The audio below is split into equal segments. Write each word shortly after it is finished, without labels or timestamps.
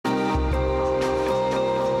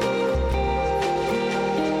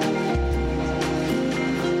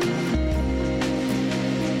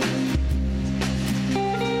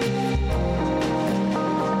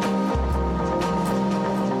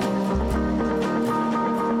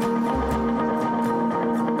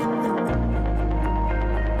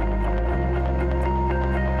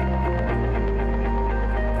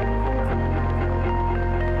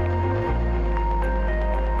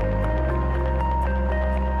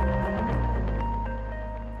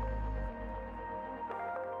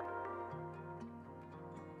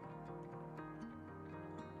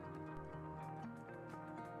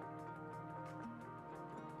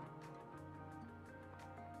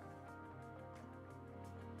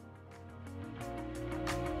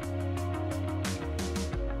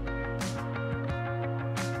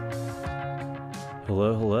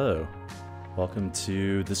Hello, hello. Welcome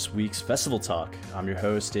to this week's Festival Talk. I'm your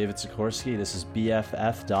host, David Sikorsky. This is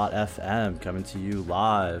BFF.FM coming to you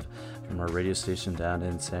live from our radio station down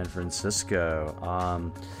in San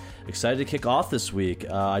Francisco. Excited to kick off this week.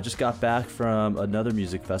 I just got back from another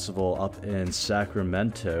music festival up in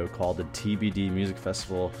Sacramento called the TBD Music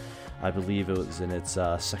Festival. I believe it was in its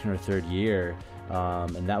second or third year.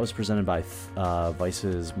 And that was presented by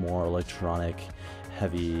Vice's more electronic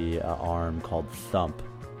heavy arm called Thump.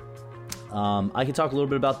 I can talk a little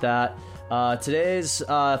bit about that. Today's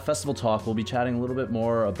festival talk, we'll be chatting a little bit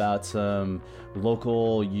more about some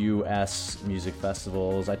local U.S. music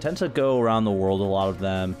festivals. I tend to go around the world, a lot of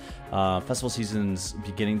them. Festival season's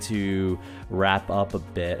beginning to wrap up a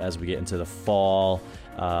bit as we get into the fall.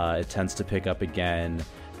 It tends to pick up again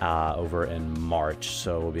over in March,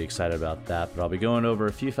 so we'll be excited about that. But I'll be going over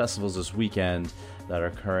a few festivals this weekend that are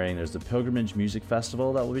occurring. There's the Pilgrimage Music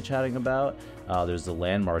Festival that we'll be chatting about. There's the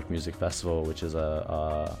Landmark Music Festival, which is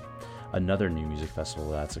another new music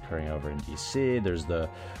festival that's occurring over in DC. There's the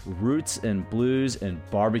Roots and Blues and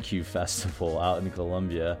Barbecue Festival out in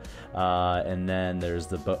Columbia. And then there's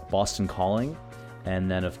the Boston Calling.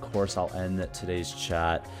 And then, of course, I'll end today's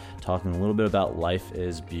chat talking a little bit about Life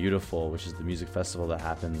is Beautiful, which is the music festival that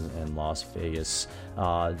happens in Las Vegas.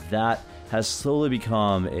 That has slowly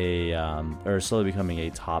become slowly becoming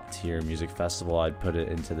a top-tier music festival. I'd put it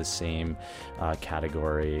into the same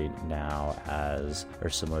category now as,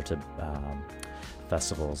 or similar to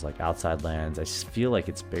festivals like Outside Lands. I feel like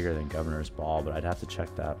it's bigger than Governor's Ball, but I'd have to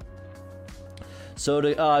check that. So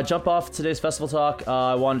to jump off today's festival talk,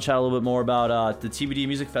 I want to chat a little bit more about the TBD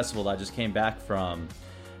Music Festival that I just came back from.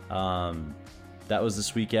 That was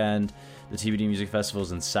this weekend. The TBD Music Festival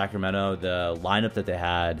is in Sacramento. The lineup that they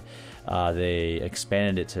had, they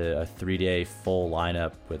expanded it to a 3-day full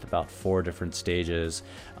lineup with about 4 different stages.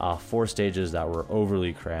 4 stages that were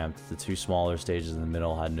overly cramped. The 2 smaller stages in the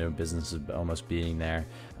middle had no business of almost being there.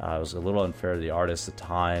 It was a little unfair to the artists at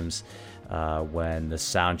times. When the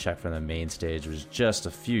sound check from the main stage was just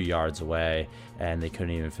a few yards away and they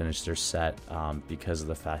couldn't even finish their set because of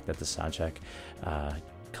the fact that the sound check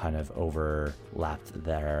kind of overlapped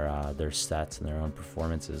their sets and their own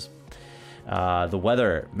performances. The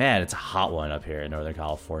weather, man, it's a hot one up here in Northern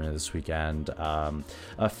California this weekend.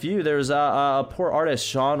 There's a poor artist,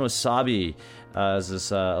 Sean Wasabi, is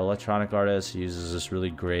this electronic artist. He uses this really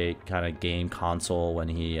great kind of game console when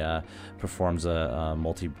he performs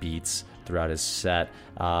multi-beats throughout his set.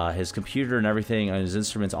 His computer and everything and his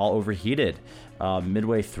instruments all overheated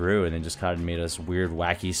midway through, and then just kind of made us weird,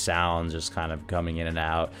 wacky sounds just kind of coming in and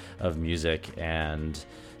out of music, and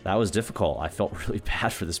that was difficult. I felt really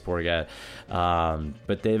bad for this poor guy.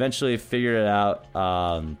 But they eventually figured it out.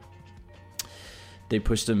 They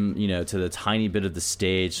pushed him, to the tiny bit of the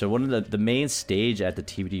stage. So one of the main stage at the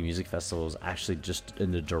TBD Music Festival was actually just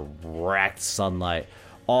in the direct sunlight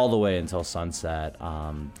all the way until sunset.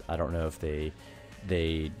 I don't know if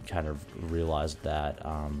they kind of realized that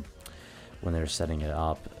when they were setting it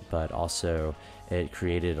up, but also it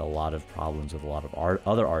created a lot of problems with a lot of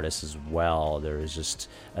other artists as well. There was just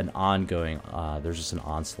an onslaught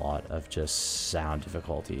of just sound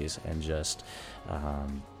difficulties and just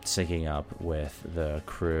syncing up with the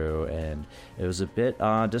crew, and it was a bit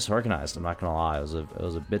disorganized. I'm not gonna lie, it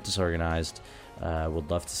was a bit disorganized. Would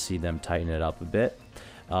love to see them tighten it up a bit.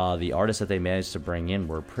 The artists that they managed to bring in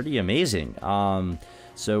were pretty amazing.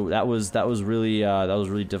 So that was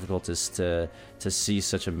really difficult to see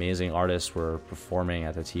such amazing artists were performing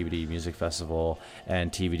at the TBD Music Festival,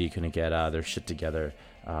 and TBD couldn't get their shit together,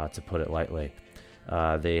 to put it lightly.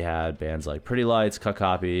 They had bands like Pretty Lights, Cut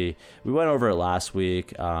Copy. We went over it last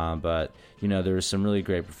week, but there were some really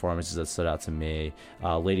great performances that stood out to me.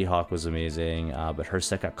 Lady Hawk was amazing, but her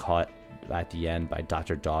set got caught at the end by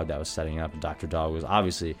Dr. Dog that was setting up, and Dr. Dog was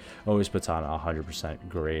obviously always puts on a 100%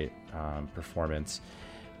 great performance.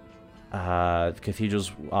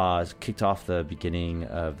 Cathedrals kicked off the beginning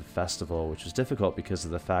of the festival, which was difficult because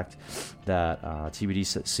of the fact that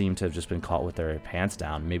TBD seemed to have just been caught with their pants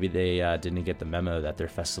down. Maybe they didn't get the memo that their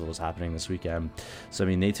festival was happening this weekend. So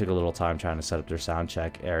they took a little time trying to set up their sound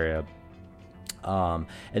check area. And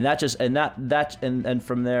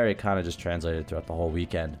from there it kind of just translated throughout the whole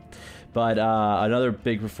weekend. But another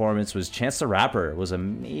big performance was Chance the Rapper. It was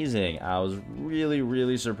amazing. I was really,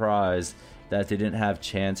 really surprised that they didn't have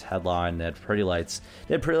Chance headline. They had Pretty Lights.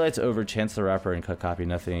 They had Pretty Lights over Chance the Rapper and Cut Copy.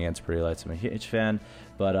 Nothing against Pretty Lights. I'm a huge fan.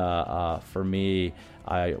 But for me,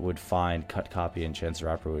 I would find Cut Copy and Chance the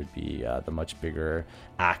Rapper would be the much bigger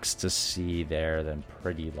acts to see there than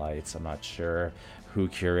Pretty Lights. I'm not sure who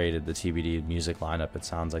curated the TBD music lineup. It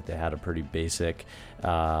sounds like they had a pretty basic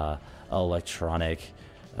electronic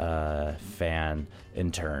fan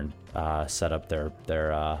intern set up their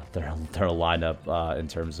lineup in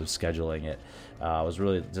terms of scheduling it. I was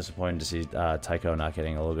really disappointed to see Tycho not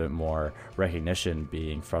getting a little bit more recognition,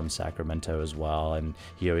 being from Sacramento as well, and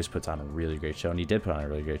he always puts on a really great show, and he did put on a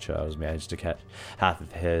really great show. I was managed to catch half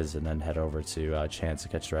of his and then head over to Chance to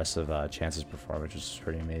catch the rest of Chance's performance, which was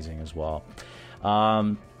pretty amazing as well.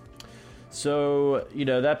 So,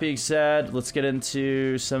 that being said, let's get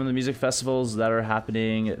into some of the music festivals that are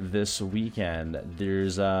happening this weekend.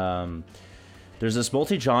 There's this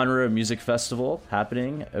multi-genre music festival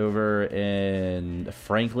happening over in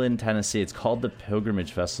Franklin, Tennessee. It's called the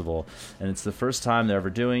Pilgrimage Festival, and it's the first time they're ever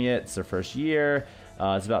doing it. It's their first year.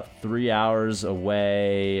 It's about 3 hours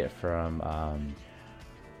away from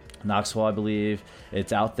Knoxville, I believe.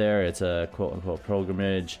 It's out there. It's a quote-unquote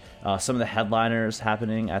pilgrimage. Some of the headliners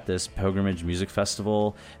happening at this pilgrimage music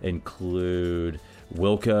festival include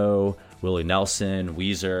Wilco, Willie Nelson,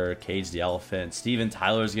 Weezer, Cage the Elephant. Steven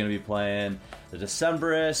Tyler's going to be playing. The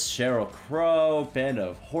Decemberists, Sheryl Crow, Band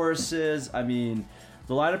of Horses. I mean,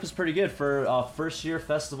 the lineup is pretty good for a first-year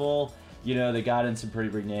festival. They got in some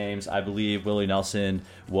pretty big names. I believe Willie Nelson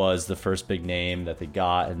was the first big name that they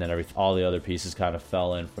got, and then all the other pieces kind of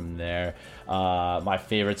fell in from there. My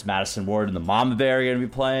favorites, Madison Ward and the Mama Bear, are going to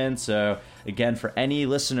be playing. So, again, for any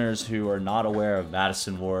listeners who are not aware of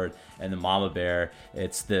Madison Ward and the Mama Bear,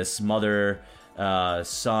 it's this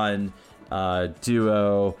mother-son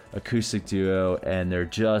acoustic duo, and they're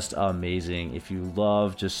just amazing. If you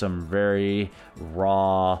love just some very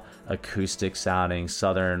raw acoustic sounding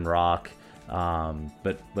southern rock,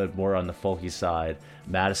 but more on the folky side,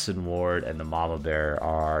 Madison Ward and the Mama Bear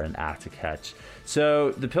are an act to catch.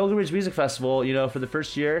 So the Pilgrimage Music Festival, for the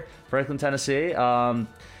first year, Franklin, Tennessee.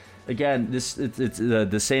 Again, it's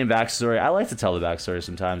the same backstory. I like to tell the backstory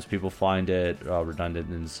sometimes. People find it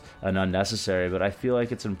redundant and unnecessary, but I feel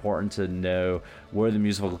like it's important to know where the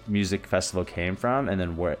music festival came from, and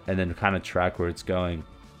then kind of track where it's going.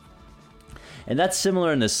 And that's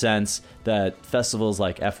similar in the sense that festivals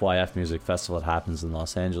like FYF Music Festival that happens in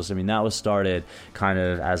Los Angeles, I mean, that was started kind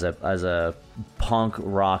of as a punk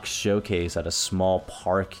rock showcase at a small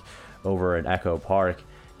park over in Echo Park,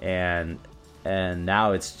 and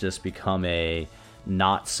now it's just become a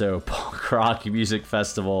not so punk rock music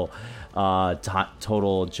festival,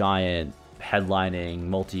 total giant headlining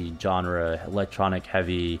multi-genre electronic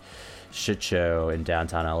heavy shit show in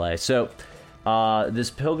downtown LA. So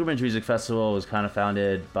this Pilgrimage Music Festival was kind of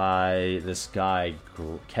founded by this guy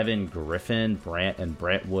Kevin Griffin,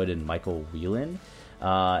 Brant Wood, and Michael Whelan.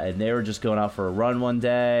 And they were just going out for a run one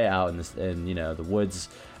day out in the woods,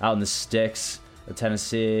 out in the sticks of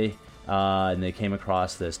Tennessee. And they came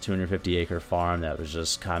across this 250-acre farm that was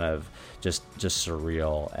just kind of just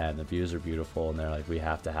surreal, and the views are beautiful, and they're like, we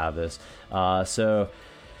have to have this. So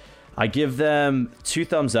I give them 2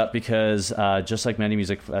 thumbs up because just like many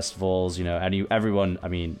music festivals, everyone, I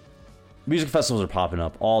mean, music festivals are popping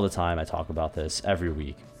up all the time. I talk about this every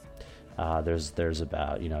week. There's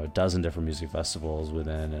about a dozen different music festivals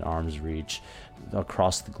within an arm's reach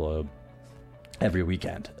across the globe every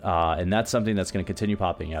weekend, and that's something that's going to continue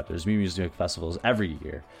popping up. There's music festivals every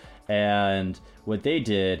year, and what they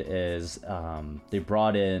did is they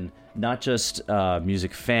brought in not just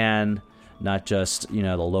music fan, not just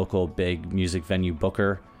the local big music venue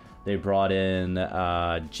booker. They brought in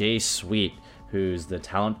Jay Sweet, who's the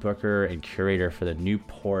talent booker and curator for the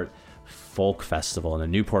Newport Folk Festival. And the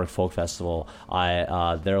Newport Folk Festival,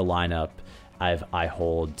 their lineup I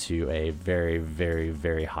hold to a very, very,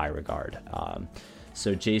 very high regard.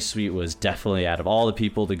 So Jay Sweet was definitely, out of all the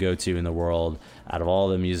people to go to in the world, out of all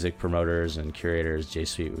the music promoters and curators, Jay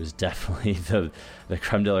Sweet was definitely the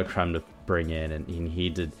creme de la creme to bring in, and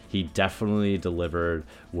he definitely delivered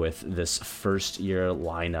with this first year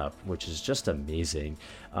lineup, which is just amazing.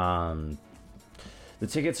 The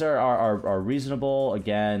tickets are reasonable.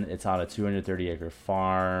 Again, it's on a 230-acre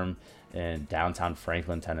farm in downtown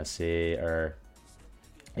Franklin, Tennessee, or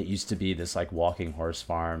it used to be this like walking horse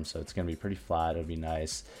farm, so it's going to be pretty flat. It'll be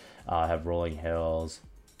nice. Have rolling hills.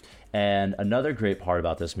 And another great part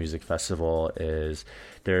about this music festival is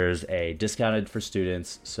there's a discounted for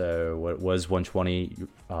students. So what was $120,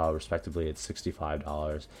 respectively, it's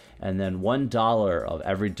 $65. And then $1 of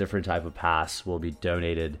every different type of pass will be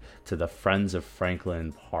donated to the Friends of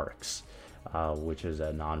Franklin Parks. which is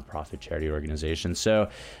a nonprofit charity organization. So,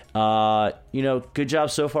 good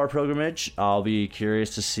job so far, Pilgrimage. I'll be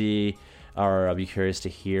curious to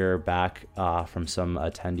hear back from some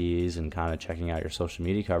attendees and kind of checking out your social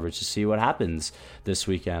media coverage to see what happens this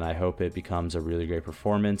weekend. I hope it becomes a really great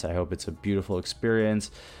performance. I hope it's a beautiful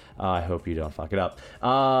experience. I hope you don't fuck it up.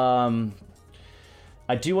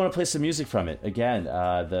 I do want to play some music from it. Again,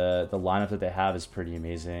 the lineup that they have is pretty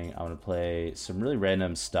amazing. I want to play some really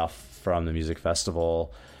random stuff from the music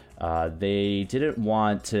festival. They didn't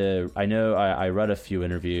want to. I know I read a few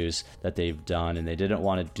interviews that they've done, and they didn't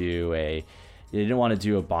want to do a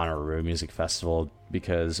Bonnaroo music festival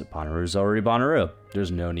because Bonnaroo's already Bonnaroo.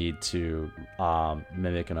 There's no need to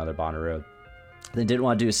mimic another Bonnaroo. They didn't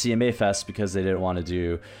want to do a CMA Fest because they didn't want to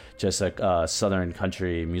do just a Southern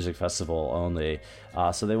country music festival only.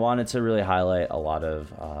 So they wanted to really highlight a lot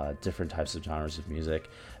of different types of genres of music.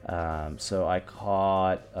 So I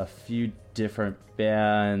caught a few different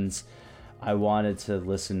bands I wanted to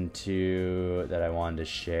listen to that I wanted to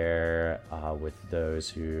share with those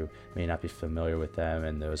who may not be familiar with them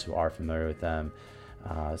and those who are familiar with them.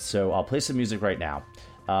 So I'll play some music right now.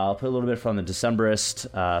 I'll play a little bit from the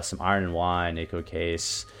Decemberist, some Iron and Wine, Aco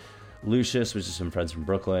Case, Lucius, which is some friends from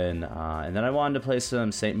Brooklyn, and then I wanted to play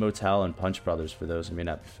some Saint Motel and Punch Brothers for those who may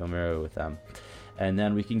not be familiar with them. And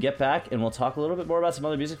then we can get back and we'll talk a little bit more about some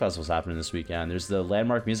other music festivals happening this weekend. There's the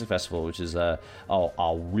Landmark Music Festival, which is a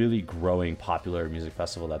really growing popular music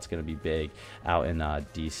festival that's going to be big out in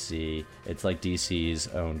D.C. It's like D.C.'s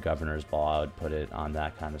own governor's ball. I would put it on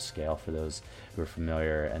that kind of scale for those who are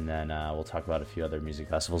familiar. And then we'll talk about a few other music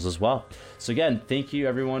festivals as well. So again, thank you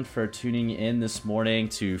everyone for tuning in this morning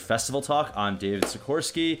to Festival Talk. I'm David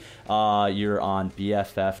Sikorsky. You're on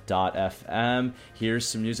BFF.FM. Here's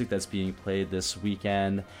some music that's being played this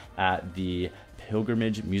weekend at the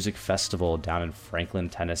Pilgrimage Music Festival down in Franklin,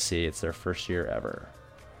 Tennessee. It's their first year ever.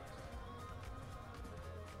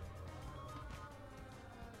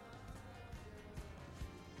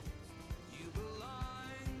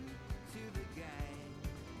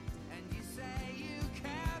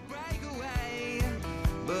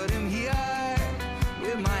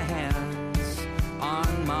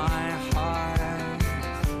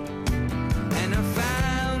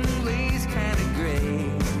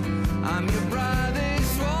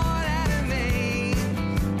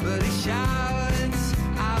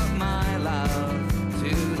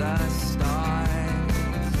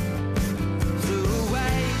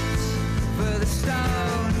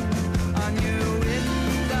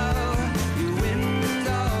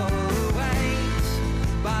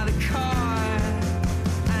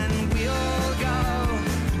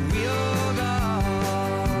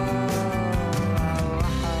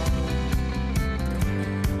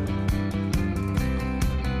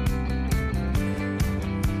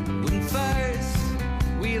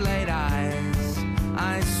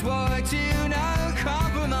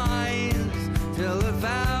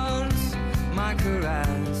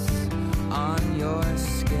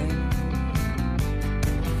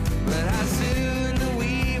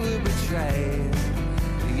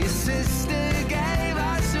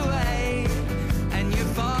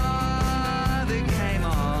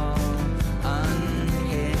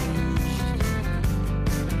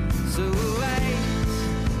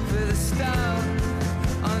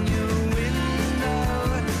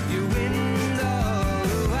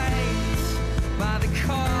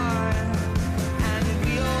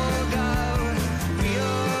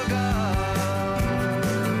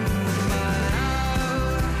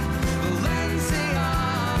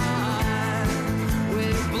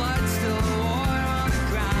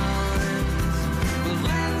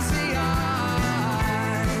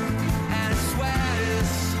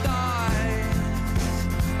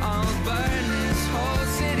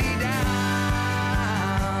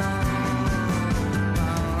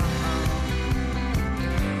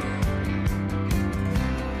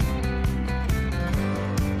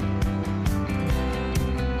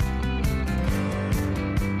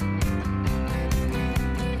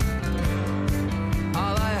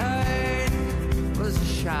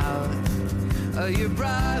 Your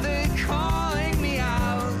brother calling me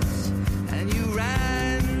out, and you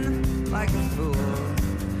ran like a fool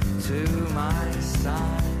to my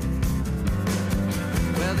side.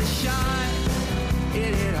 Well, the shot,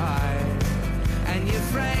 it hit hard, and your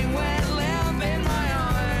frame went limp in my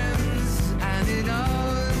arms, and an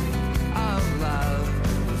oath of love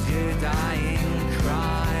was your dying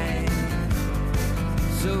cry.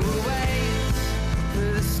 So wait for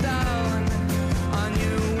the stone on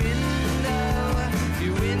your window.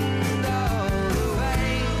 Your window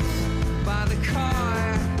waits by the car,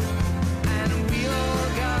 and we'll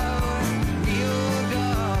go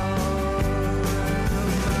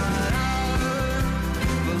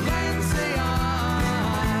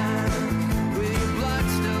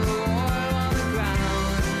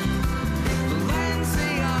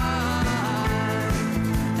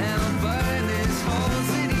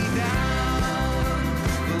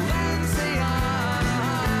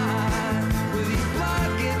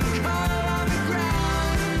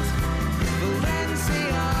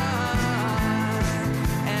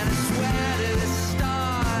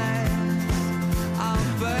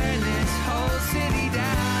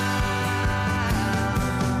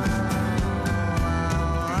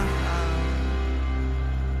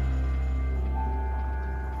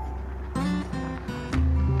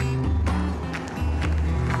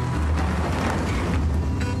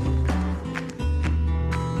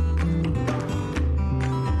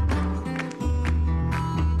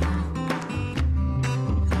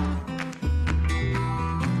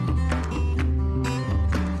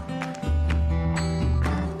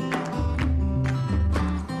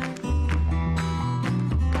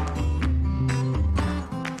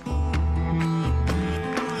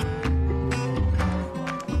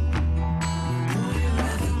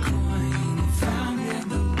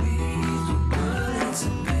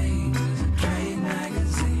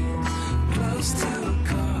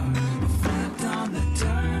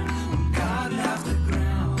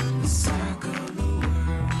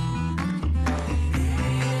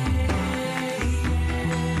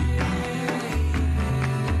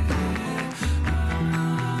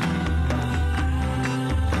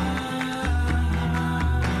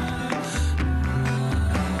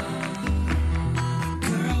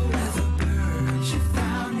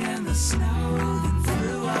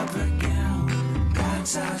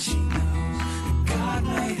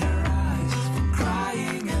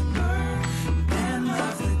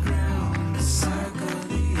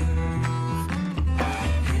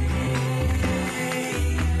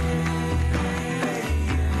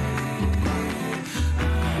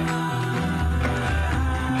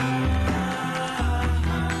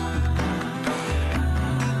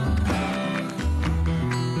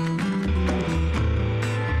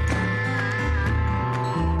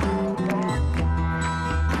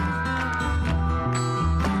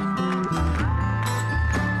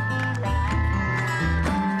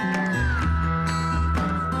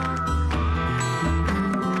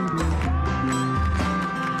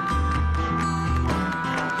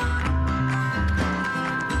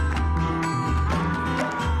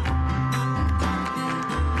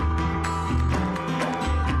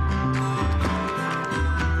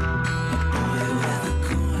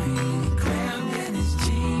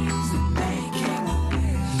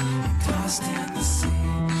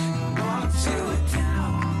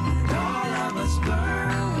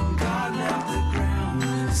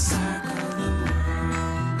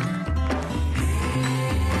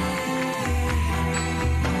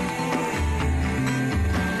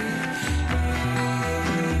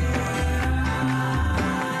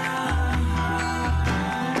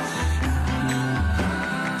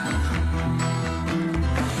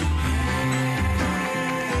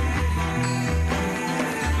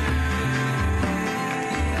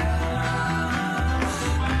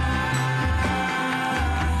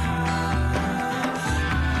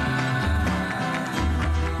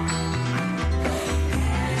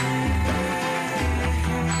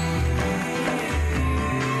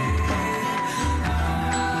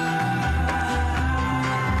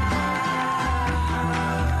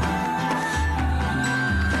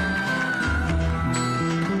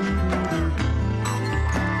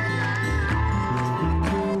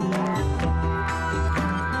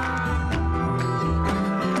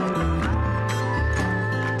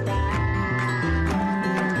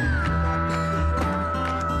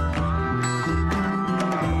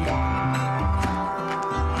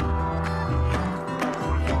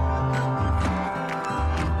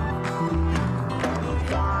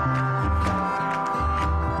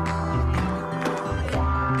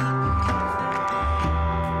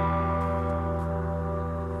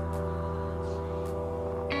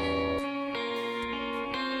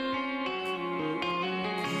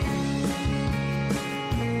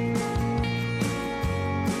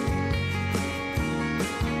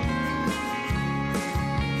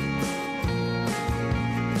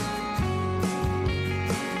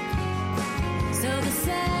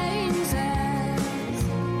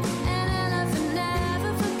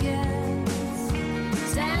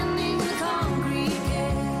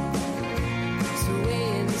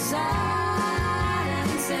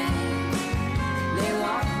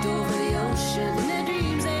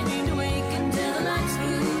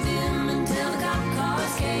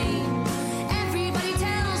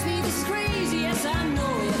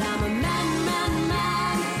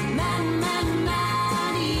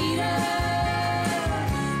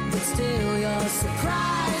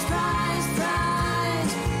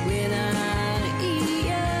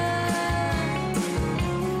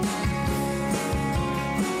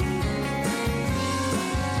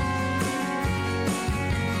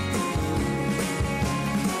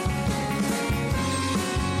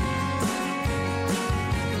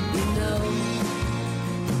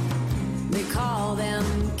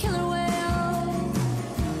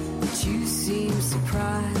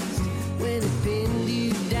surprised when it pinned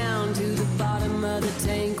you down to the bottom of the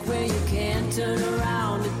tank where you can't turn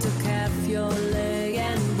around. It took half your leg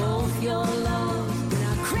and both your lungs. When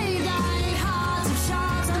I crave thy hearts of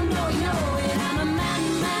sharks, I know you know it. I'm a man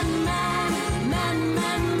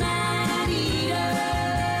eater.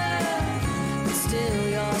 But still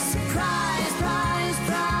you're surprised,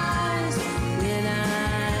 prize when I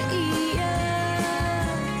eat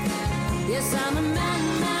you. Yes, I'm a man.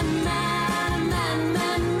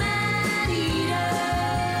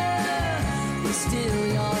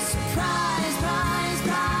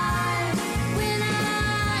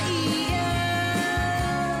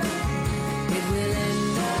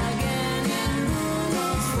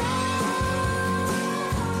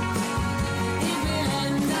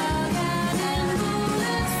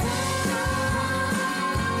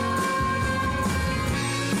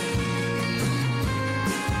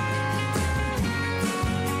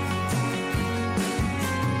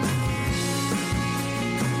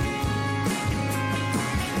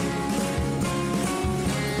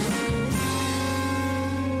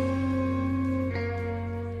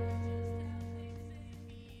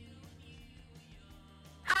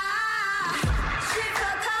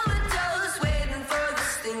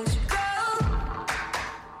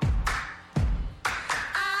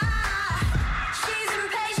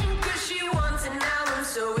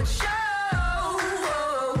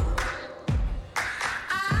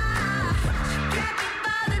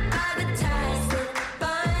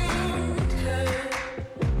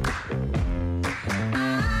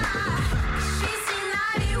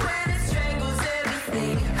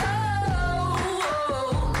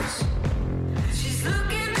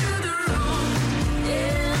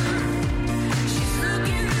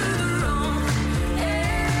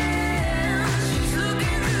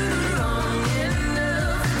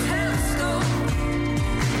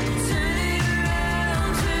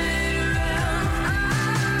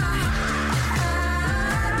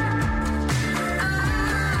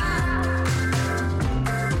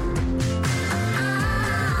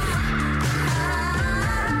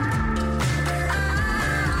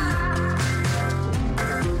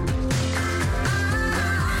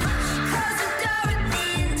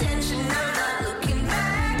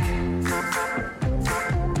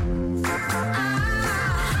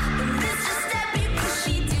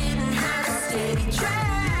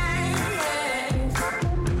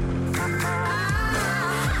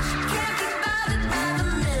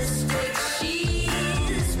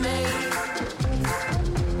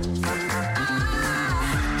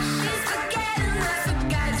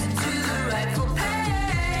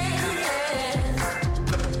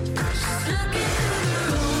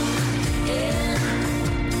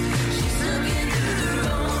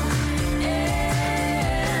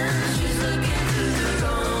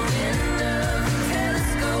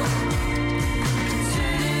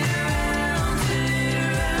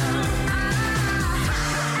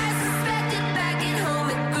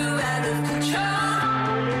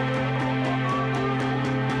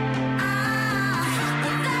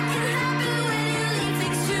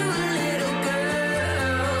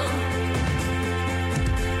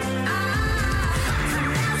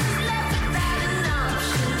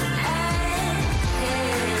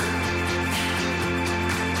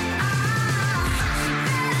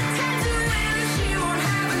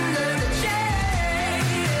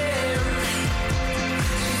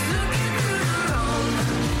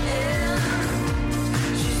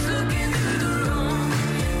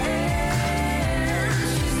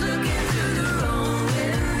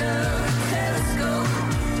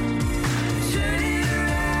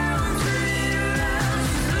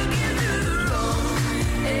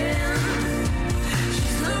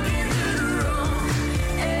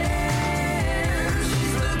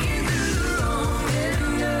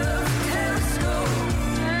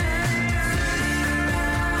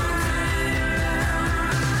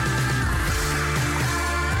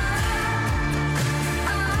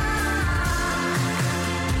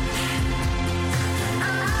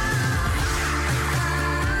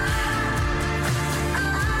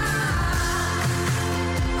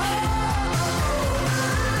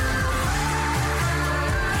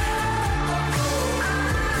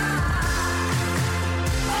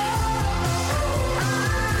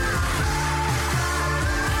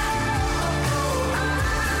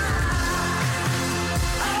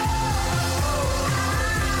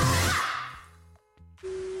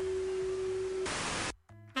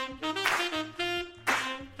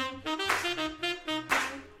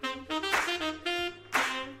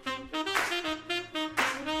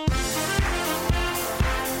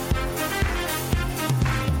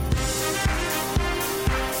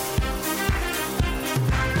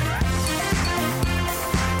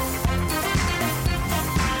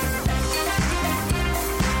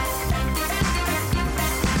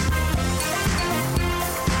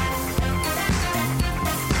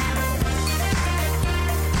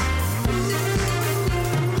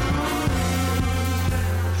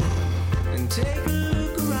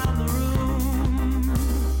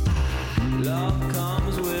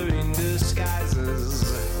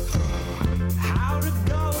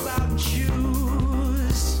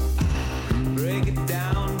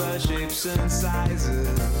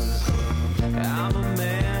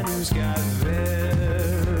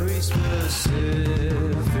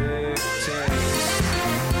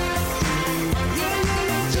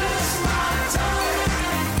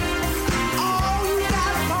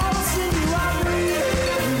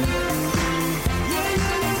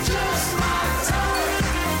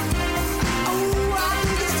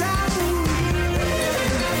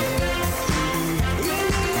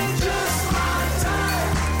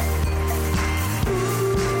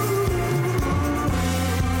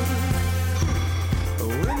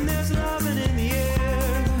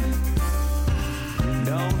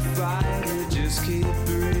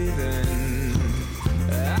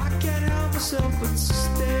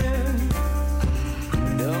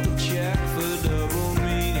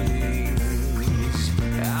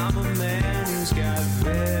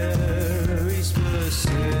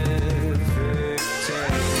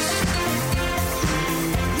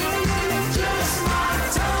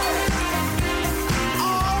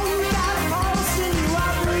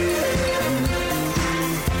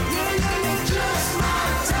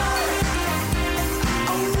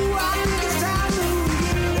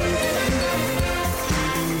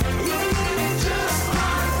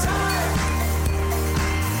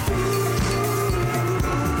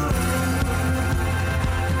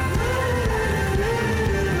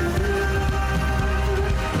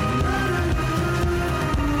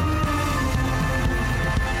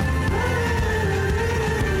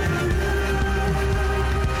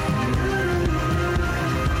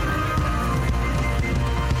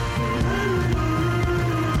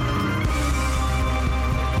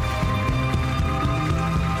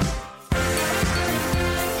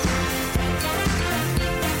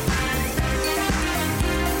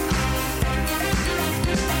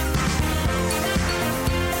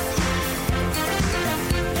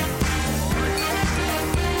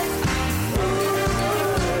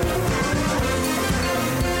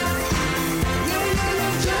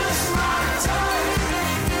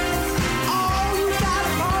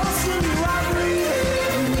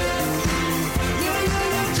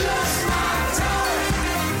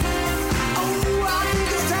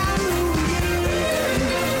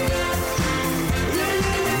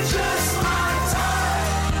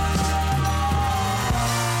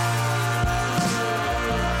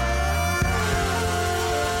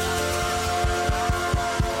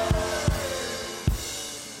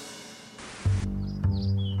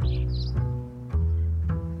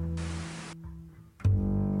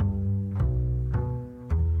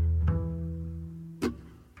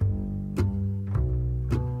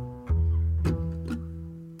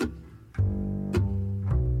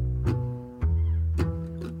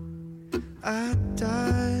 I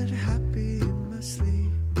died happy in my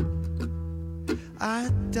sleep. I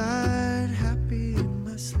died happy in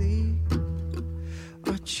my sleep.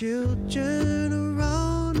 Our children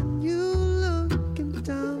around and you looking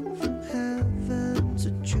down from heaven's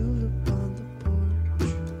a julep on the porch.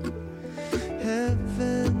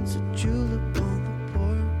 Heaven's a julep on the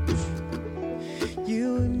porch.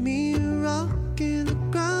 You and me rocking the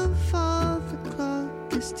grandfather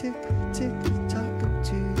clock is tick, tick, talking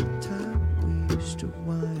to the time we used to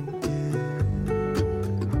wind down.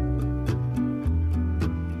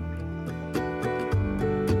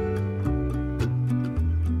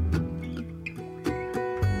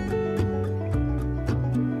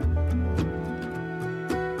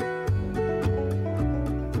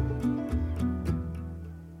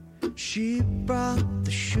 She brought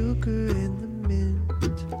the sugar in the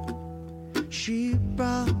mint. She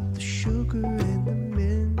brought the sugar in the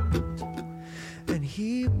mint. And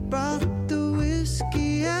he brought the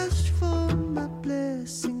whiskey, asked for my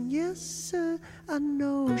blessing. Yes, sir, I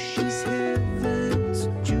know she's heaven's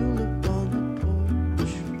julep on the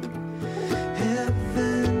porch.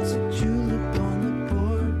 Heaven's a julep on the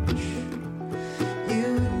porch.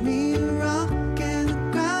 You and me rocking the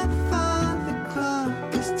grandfather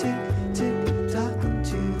clock is tick, tick, talking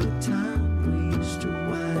to the time we used to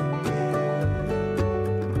wind down.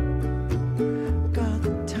 God,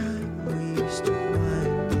 the time we used to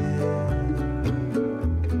wind down.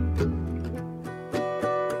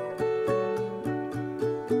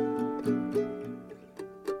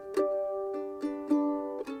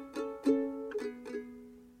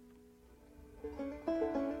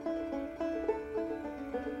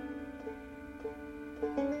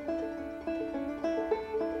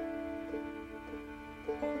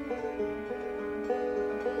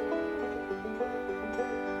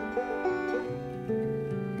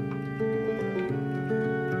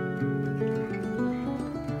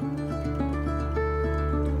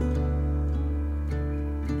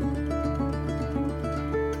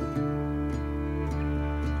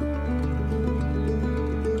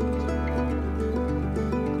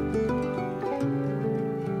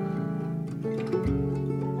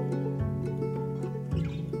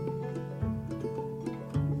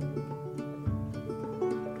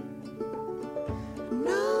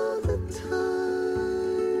 Now the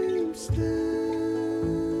time stands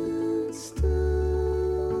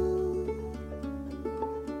still.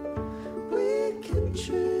 We can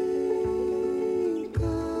drink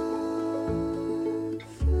our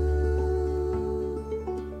fill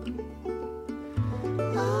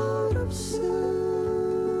out of silver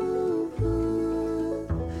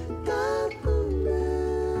that will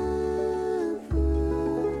never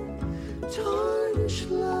tarnish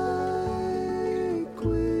like we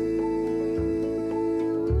will.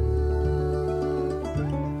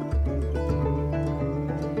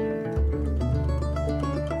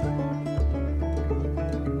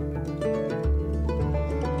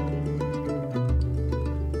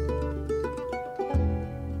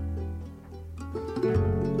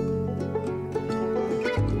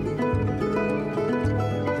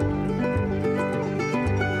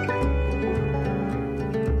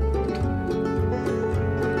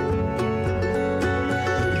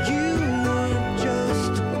 You weren't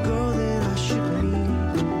just a girl that I should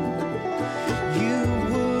meet. You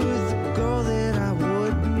were the girl that I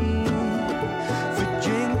would meet for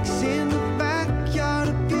drinks in the backyard,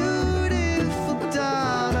 a beautiful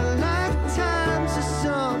daughter, lifetimes of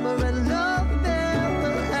summer and love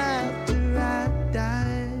ever after. I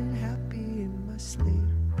died happy in my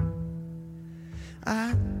sleep.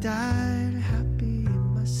 I died happy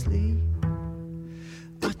in my sleep.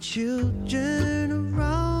 Our children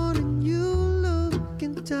around and you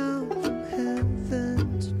looking down from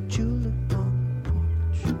heaven's a julep on the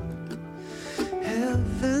porch.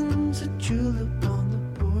 Heaven's a julep on the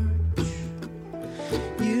porch.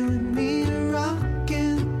 You and me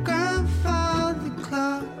rocking the grandfather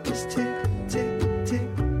clock is tick, tick, tick,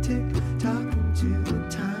 tick, talking to the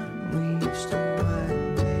time we used to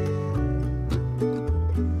wind down.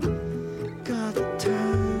 God, the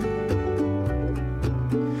time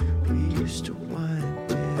we used to wind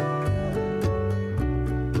down.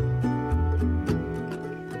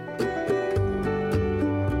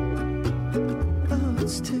 Oh,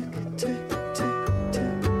 it's tick, tick, tick,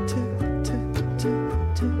 tick, tick, tick, tick,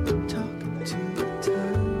 tick, talking to the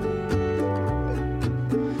time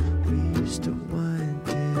we used to wind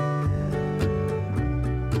down.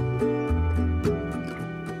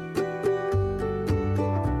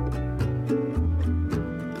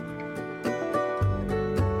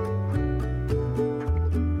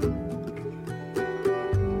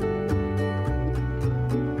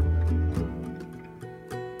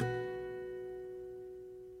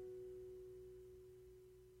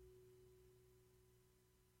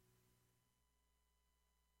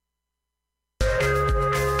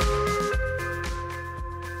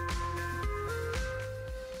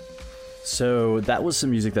 So that was some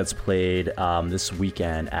music that's played this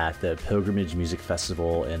weekend at the Pilgrimage Music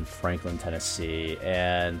Festival in Franklin, Tennessee.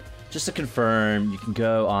 And just to confirm, you can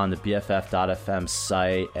go on the BFF.FM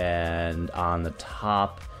site, and on the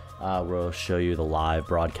top we'll show you the live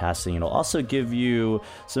broadcasting. It'll also give you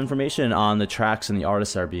some information on the tracks and the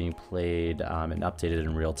artists that are being played and updated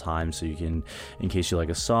in real time, so you can, in case you like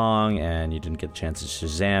a song and you didn't get a chance to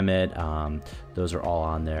Shazam it, those are all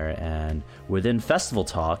on there. And within Festival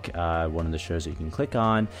Talk, one of the shows that you can click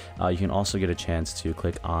on, you can also get a chance to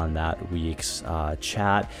click on that week's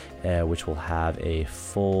chat, which will have a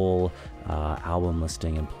full album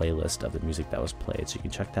listing and playlist of the music that was played, so you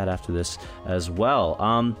can check that after this as well.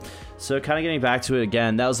 So kind of getting back to it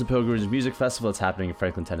again, that was the Pilgrimage Music Festival. It's happening in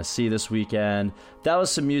Franklin, Tennessee this weekend. That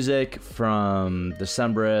was some music from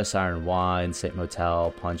Decemberist, Iron Wine, Saint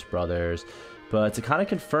Motel, Punch Brothers. But to kind of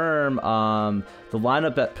confirm, the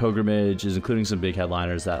lineup at Pilgrimage is including some big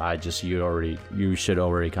headliners that you should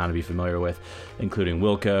already kind of be familiar with, including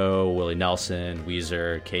Wilco, Willie Nelson,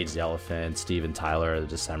 Weezer, Cage the Elephant, Steven Tyler,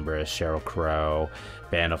 The Decemberists, Sheryl Crow,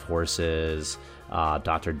 Band of Horses,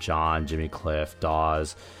 Dr. John, Jimmy Cliff,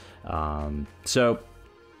 Dawes. So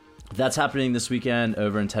that's happening this weekend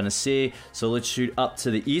over in Tennessee. So let's shoot up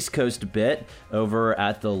to the East Coast a bit, over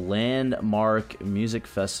at the Landmark Music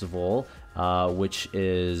Festival, which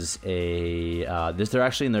is they're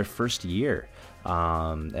actually in their first year,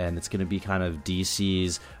 and it's going to be kind of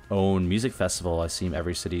DC's own music festival. I see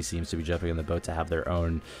every city seems to be jumping on the boat to have their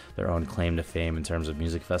own claim to fame in terms of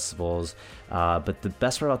music festivals. But the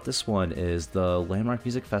best part about this one is the Landmark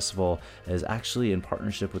Music Festival is actually in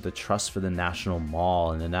partnership with the Trust for the National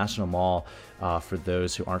Mall. And the National Mall, for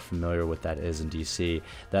those who aren't familiar with that, is in DC.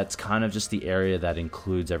 That's kind of just the area that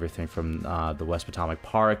includes everything from the West Potomac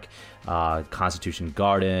Park, Constitution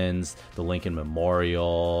Gardens, the Lincoln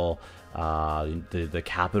Memorial, the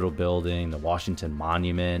Capitol Building, the Washington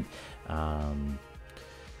Monument.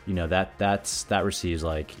 That receives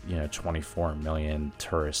 24 million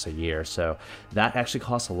tourists a year, so that actually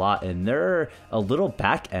costs a lot, and they're a little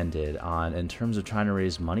back-ended in terms of trying to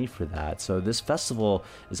raise money for that. So this festival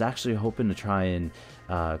is actually hoping to try and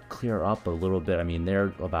clear up a little bit. I mean,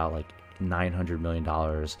 they're about $900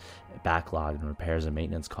 million backlog in repairs and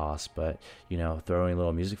maintenance costs, but throwing a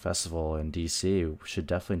little music festival in DC should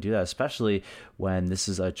definitely do that, especially when this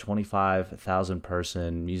is a 25,000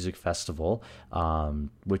 person music festival,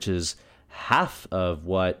 which is half of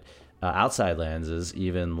what Outside Lands is,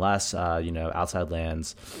 even less. Outside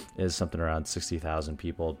Lands is something around 60,000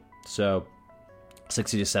 people, so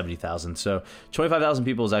 60 to 70,000. So 25,000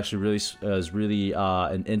 people is actually really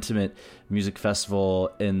an intimate music festival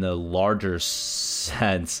in the larger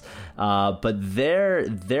sense. But their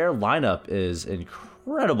lineup is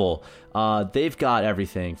incredible. They've got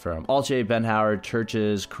everything from Alt J, Ben Howard,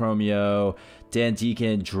 Churches, Chromeo, Dan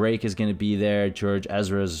Deacon, Drake is going to be there. George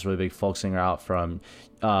Ezra is this really big folk singer out from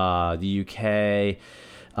the UK.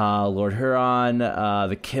 Lord Huron,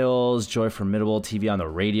 The Kills, Joy Formidable, TV on the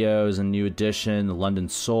Radio is a new addition, the London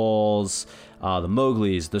Souls, the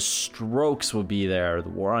Mowglis, the Strokes will be there, the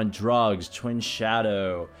War on Drugs, Twin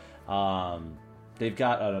Shadow. They've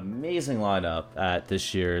got an amazing lineup at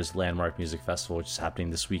this year's Landmark Music Festival, which is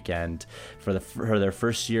happening this weekend for their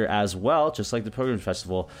first year as well, just like the Pilgrimage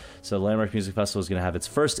Festival. So the Landmark Music Festival is going to have its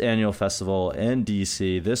first annual festival in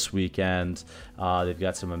DC this weekend. They've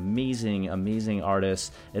got some amazing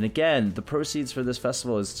artists. And again, the proceeds for this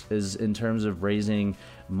festival is in terms of raising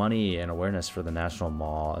money and awareness for the National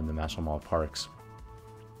Mall and the National Mall parks.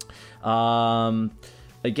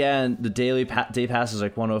 Again, the day pass is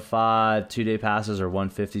 $105, 2-day passes are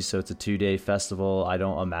 $150, so it's a 2-day festival. I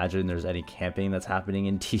don't imagine there's any camping that's happening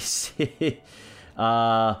in DC.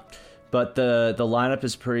 But the lineup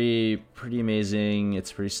is pretty amazing.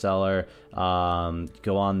 It's pretty stellar.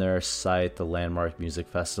 Go on their site, the Landmark Music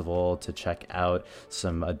Festival, to check out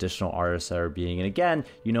some additional artists that are being. And again,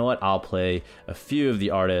 you know what? I'll play a few of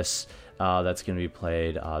the artists that's going to be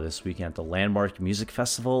played this weekend at the Landmark Music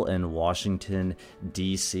Festival in Washington,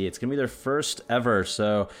 D.C. It's going to be their first ever.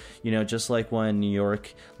 So, just like when New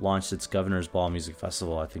York launched its Governor's Ball Music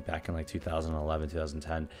Festival, I think back in 2011,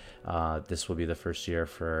 2010, this will be the first year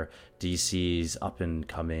for D.C.'s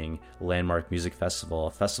up-and-coming Landmark Music Festival,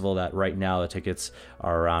 a festival that right now the tickets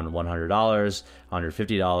are around $100,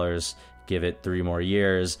 $150. Give it 3 more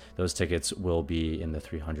years, those tickets will be in the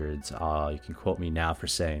 300s. You can quote me now for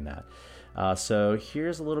saying that. So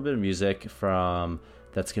here's a little bit of music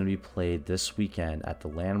that's going to be played this weekend at the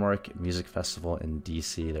Landmark Music Festival in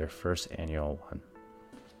DC, their first annual one.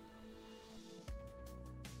 You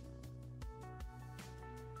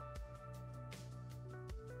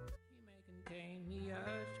may contain the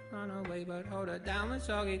urge to run away, but hold her down with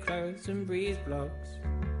soggy clothes and breeze blocks.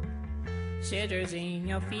 Shivers in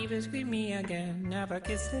your fever, scream me again. Never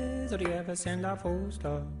kisses, or do you ever send a full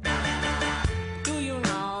stop? Do you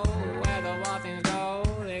know where the wild things go?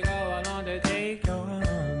 They go along to take your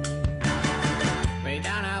honey. Way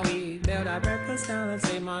down how we build our breakfast down and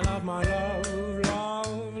say my love, love,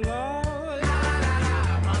 love. La la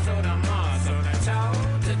la, muscle to muscle, to toe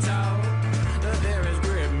to toe. The fear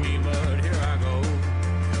grip me, but here I go.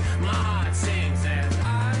 My heart sings as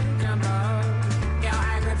I jump up. Your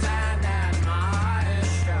anger time that my heart is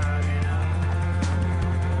shrugging up.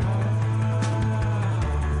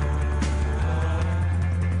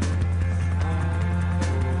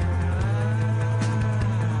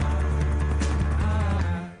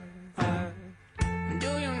 Do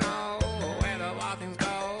you know where the wild things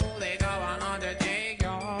go? They go on undertake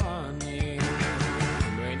your honey.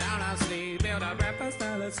 Bring down our sleep, build our breakfast,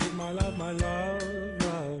 now let's sleep, my love,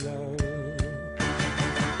 love, love.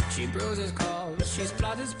 She bruises calls, she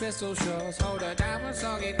splutters pistol shots. Hold her down with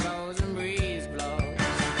soggy clothes and breeze blows.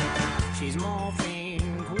 She's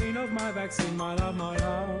morphine, queen of my vaccine, my love, love,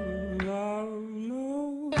 love.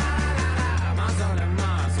 La la la, muscle to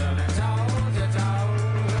muscle and toe to toe.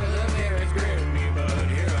 The fear is gripping me, but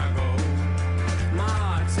here I go. My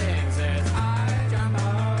heart sings as I jump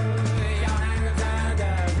up. Your anger turned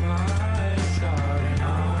as my eyes shutting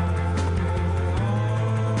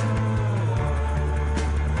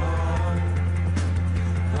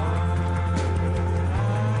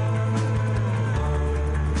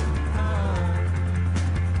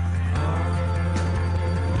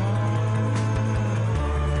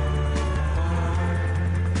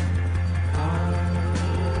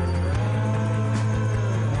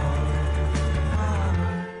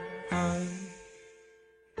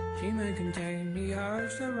She may contain the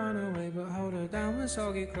urge to run away, but hold her down with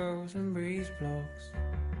soggy clothes and breeze blocks.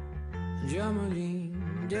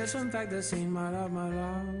 Germaline, disinfect the scene, my love,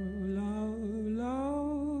 love,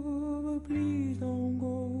 love. Please don't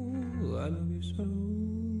go, I love you so,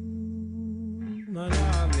 my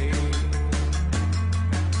lovely.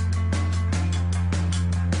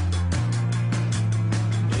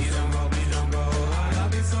 Please don't go, I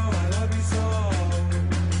love you so, I love you so.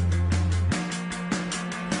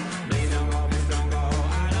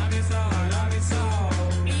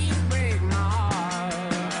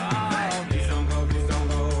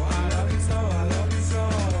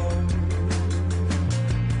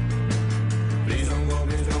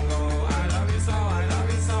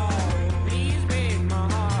 Please break my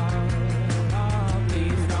heart.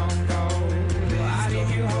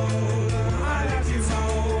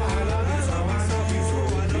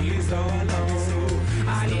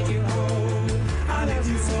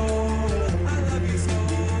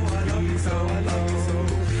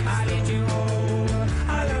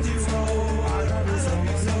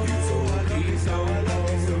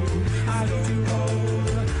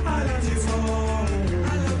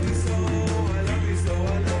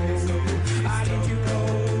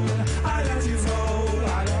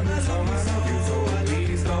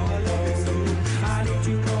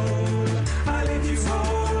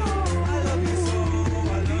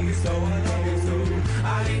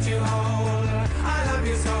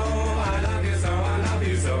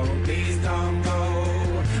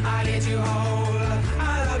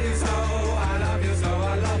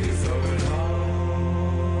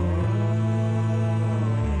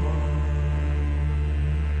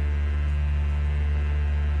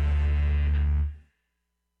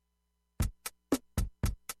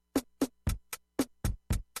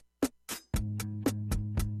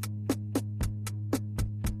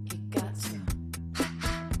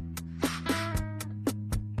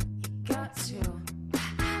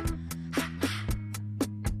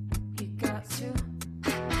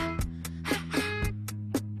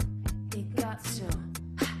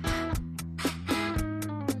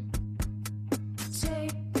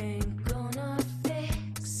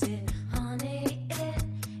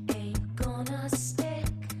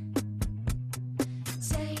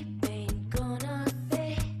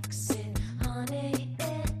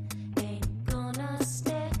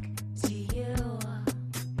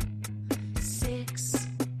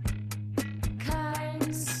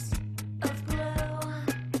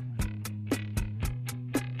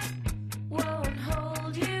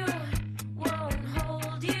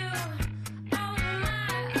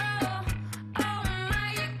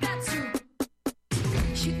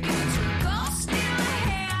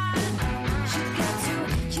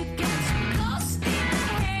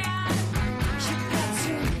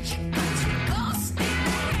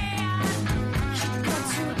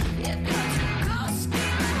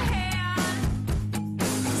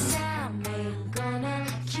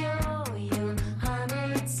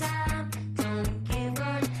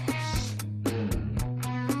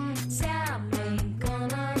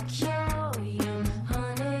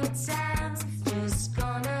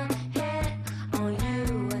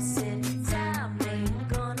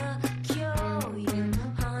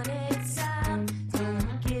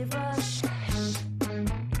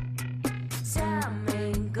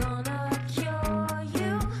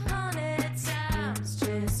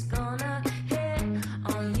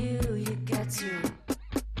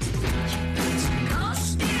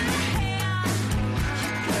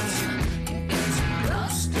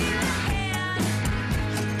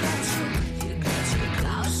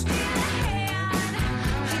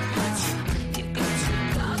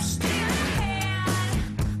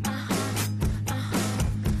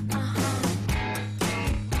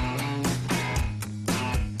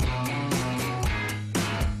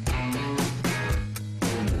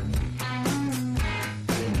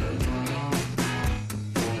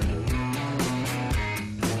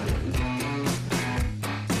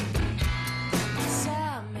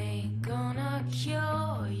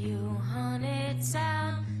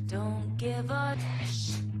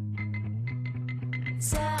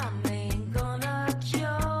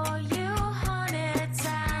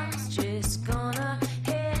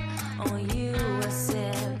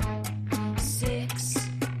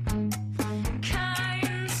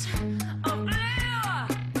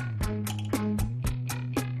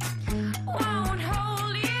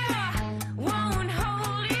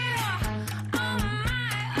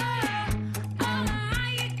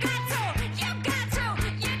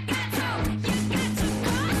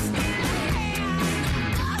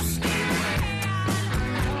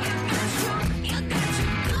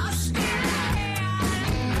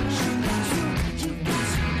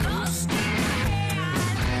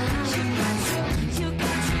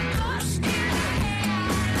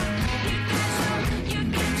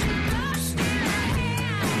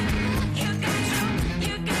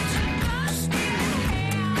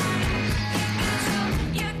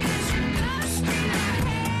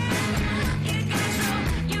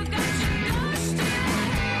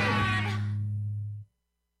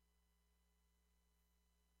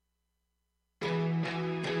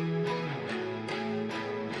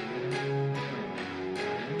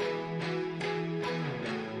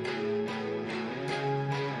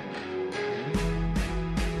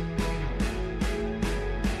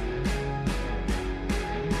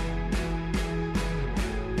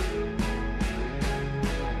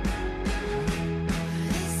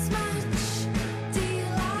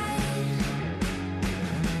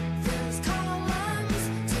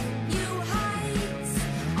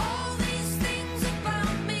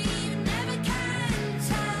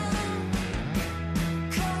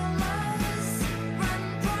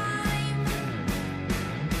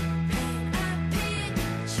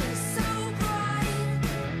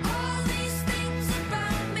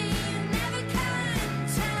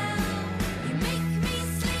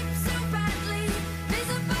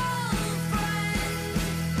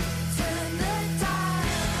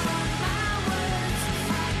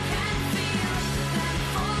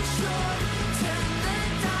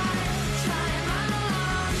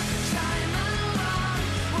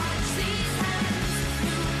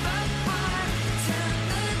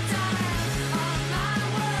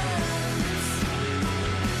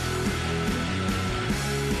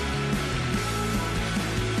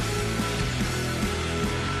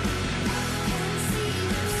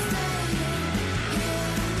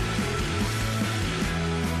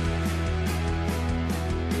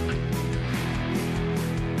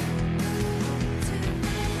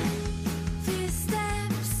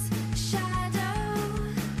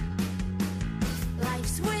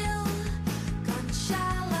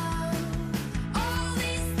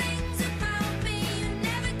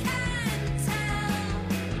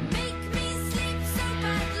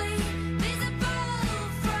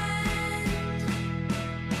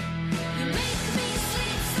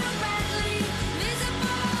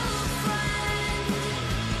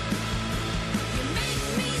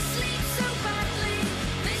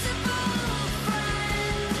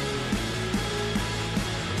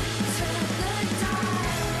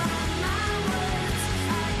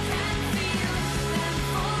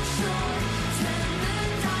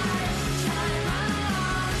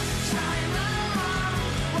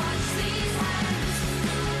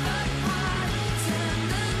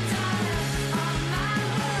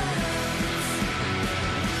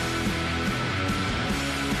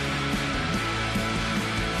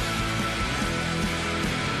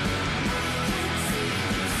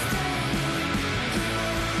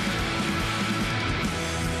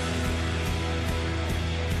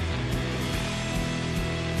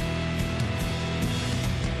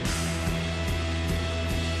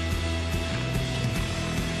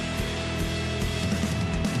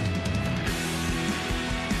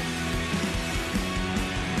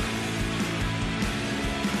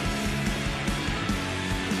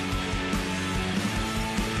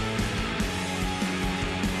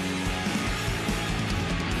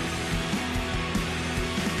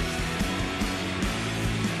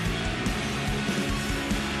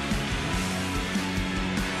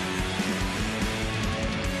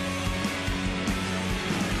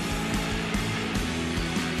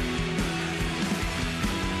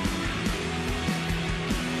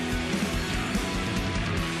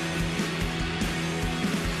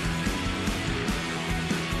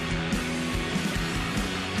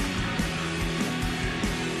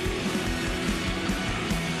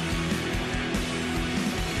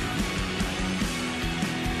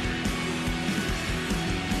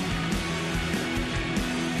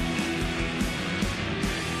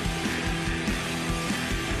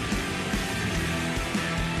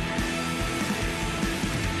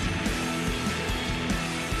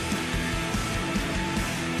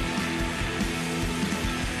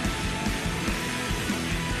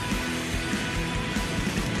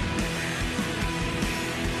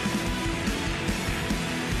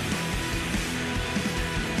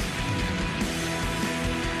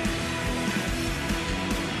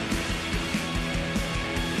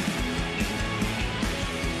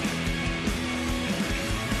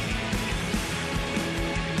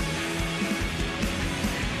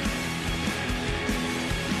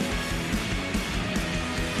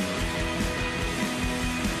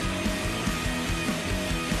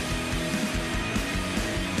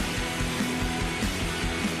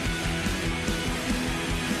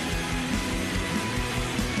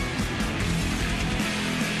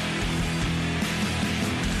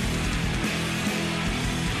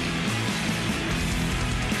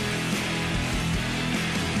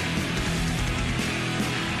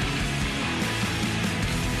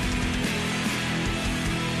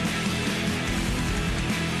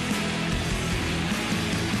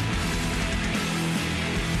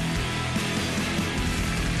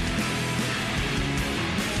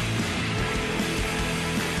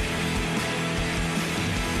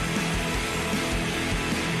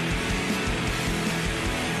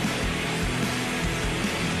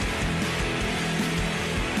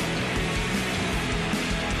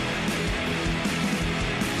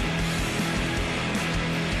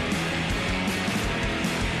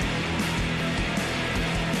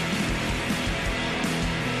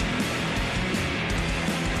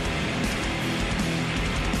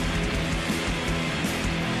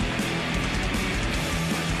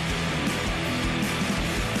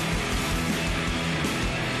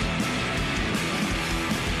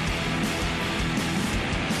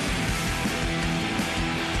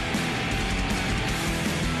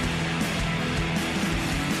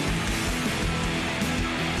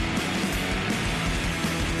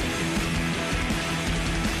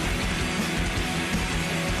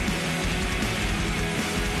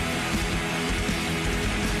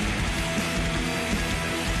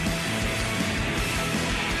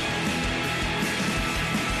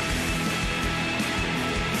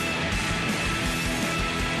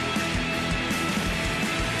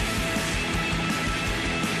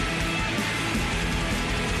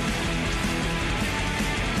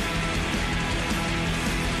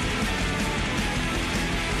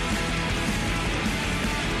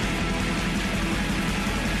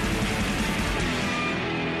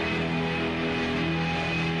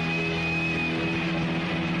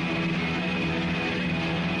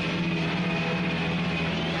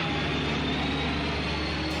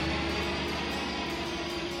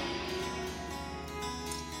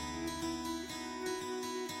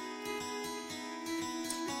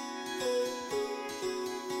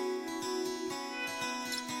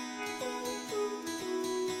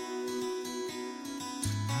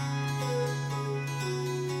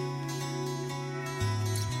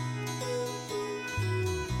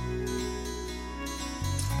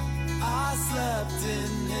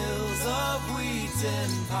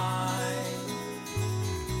 passing pine.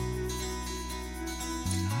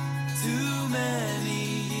 Too many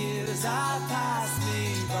years have passed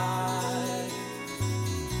me by.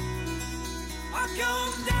 I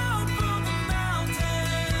come down from the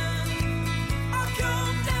mountain. I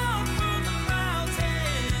come down from the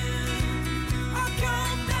mountain. I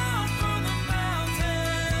come down from the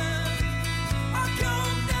mountain. I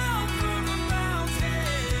come down from the mountain.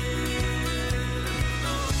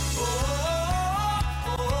 Oh, oh,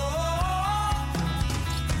 oh,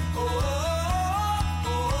 oh,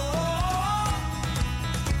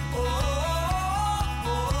 oh,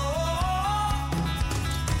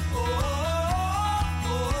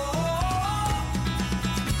 oh,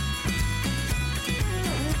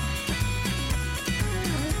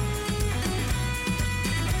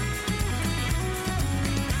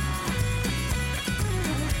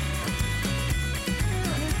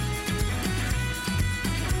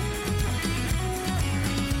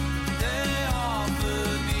 they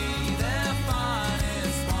offered me their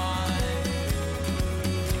finest wine.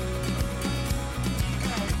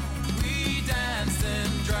 We danced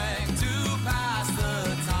and drank to pass the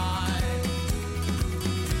time.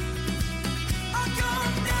 I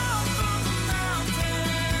come down from the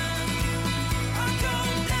mountain. I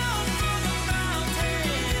come down from the mountain.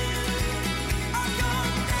 I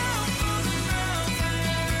come down from the mountain.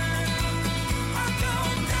 I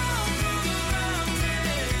come down from the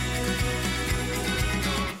mountain.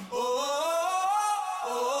 Oh, oh,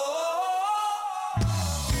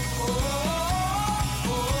 oh,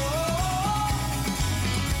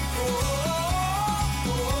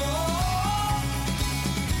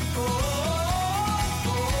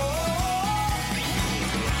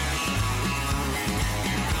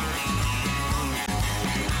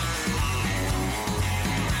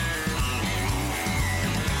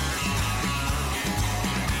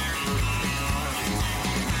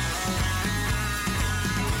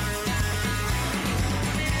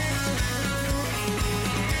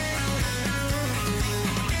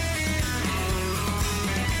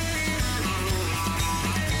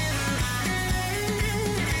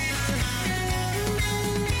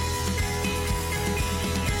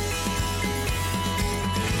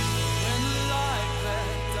 when the light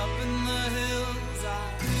crept up in the hills, I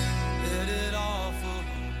headed off for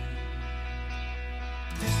home.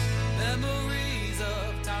 Memories of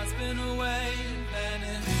time spent away,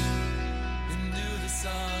 vanished into the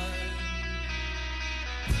sun.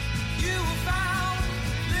 You were found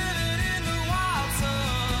living in the wild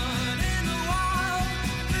sun, in the wild,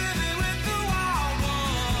 living with the wild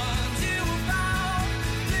ones. You were found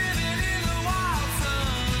living in the wild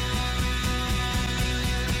sun.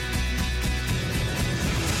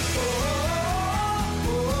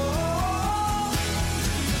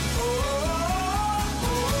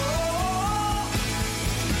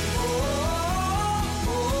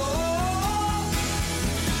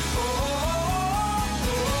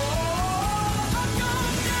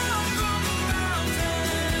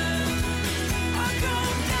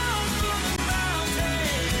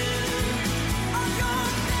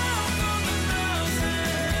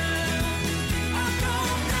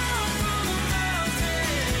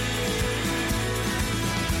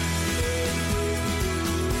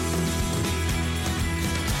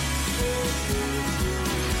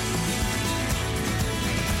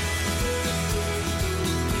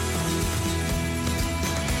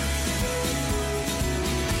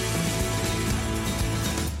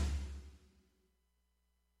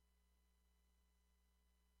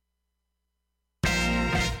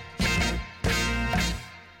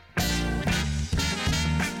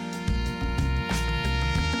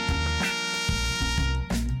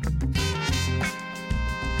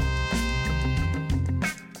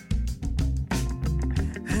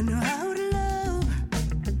 I know how to love,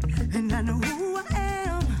 and I know who I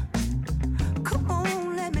am. Come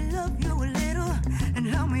on, let me love you a little and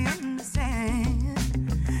help me understand.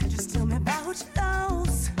 Just tell me about your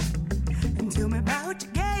loss and tell me about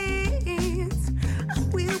your gains. I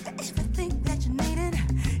will be everything that you needed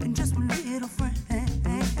in just one little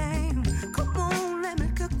frame. Come on, let me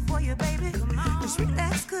cook for you, baby. Just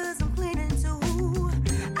relax, 'cause I'm cleaning too.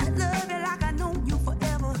 I love you like I know you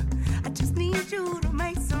forever. I just need you to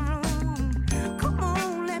make some room. Come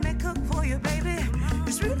on, let me cook for you, baby.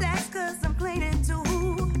 Just relax, 'cause I'm cleaning too.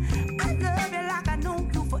 I love you like I know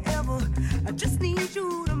you forever. I just need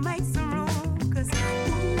you to make some room. 'Cause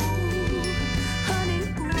ooh, honey,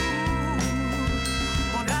 ooh,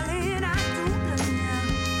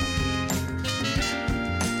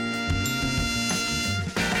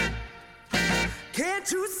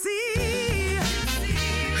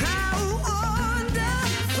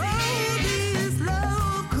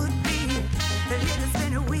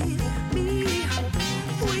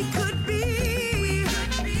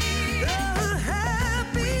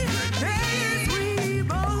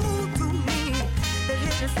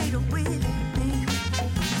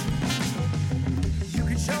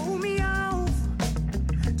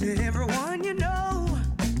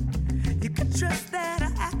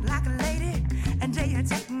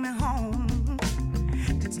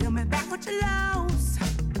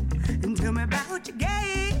 me about your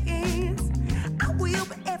gaze. I will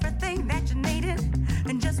be everything that you needed,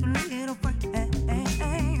 and just a little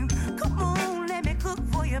frame. Come on, let me cook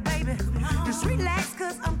for you, baby. Just relax,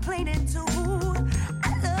 cause I'm cleaning too.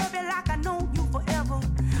 I love you like I know you forever.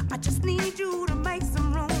 I just need you to make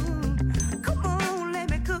some room. Come on, let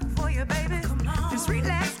me cook for you, baby. Just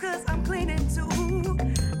relax, cause I'm cleaning too.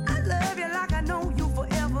 I love you like I know you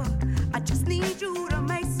forever. I just need you to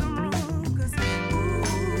make some room. Cause, ooh,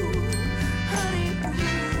 honey,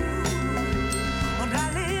 ooh, oh,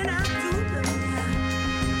 darling, I do love you.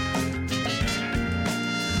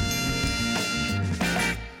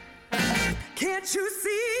 Can't you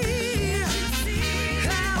see?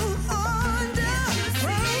 How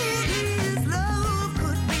wonderful this love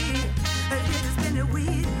could be if you just spend it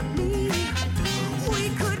with me. We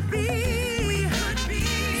could be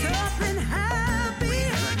something happy.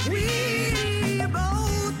 We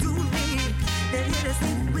both do need if you just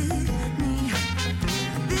spend it with me.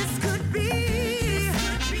 This could be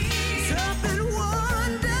something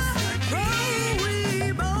wonderful. We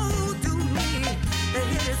both do need if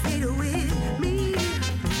you just spend it with me.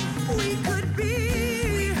 We could be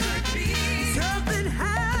something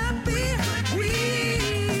happy. We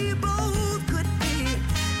both could be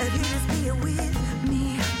if you just be with me.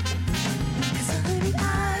 'Cause honey,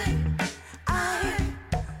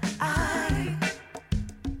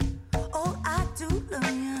 oh, I do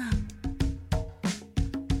love you.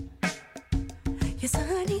 Yes,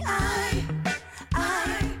 honey,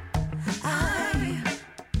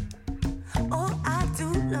 oh, I do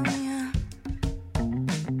love you.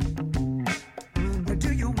 Do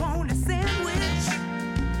you want a sandwich?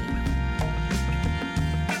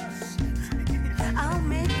 I'll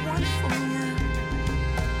make one for you.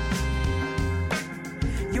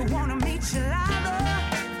 You wanna meet your lover?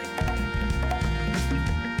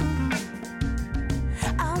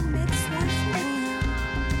 I'll mix one for you.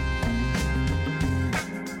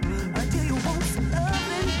 Do you want some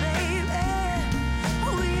loving, baby?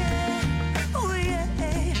 Oh yeah, oh yeah.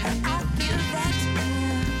 I'll give that to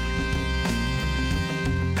you.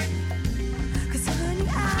 'Cause honey,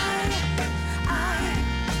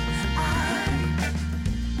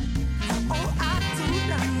 oh, I do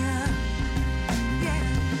love you. Yeah.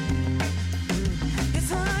 Yes,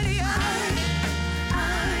 honey,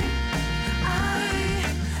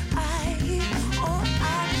 oh,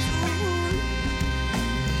 I do.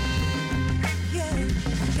 Yeah.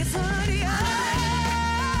 Yes, honey,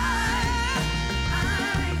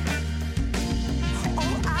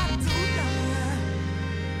 oh, I do love you.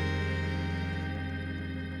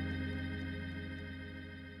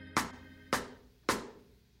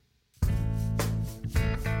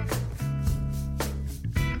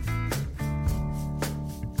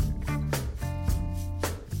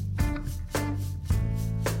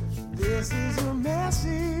 This is a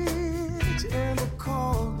message and a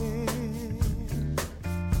calling.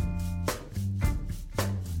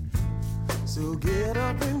 So get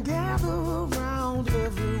up and gather around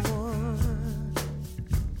everyone.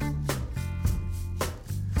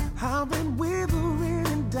 I've been withering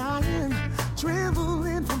and dying,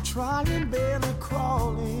 trembling from trying, barely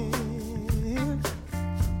crawling.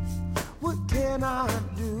 What can I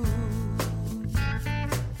do?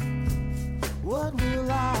 What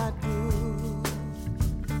will I do?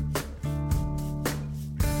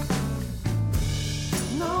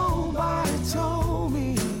 Nobody told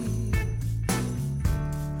me.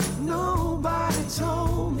 Nobody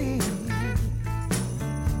told me.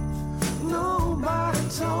 Nobody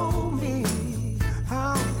told me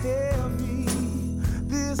how heavy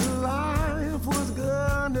this life was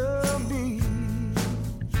gonna be.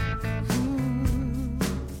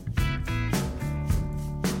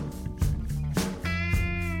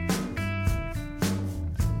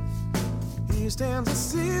 Here stands a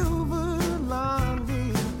silver line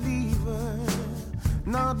believer,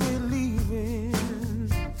 not believing.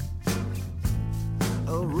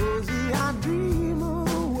 A rosy-eyed dream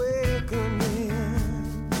awakening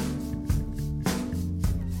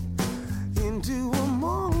into a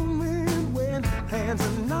moment when hands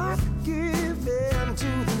are not given to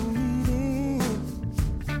the needing.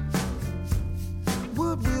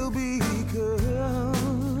 What will become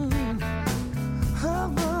of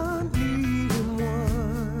the needing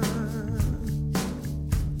one?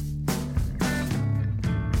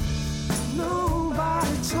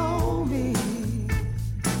 Nobody told me.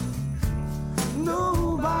 No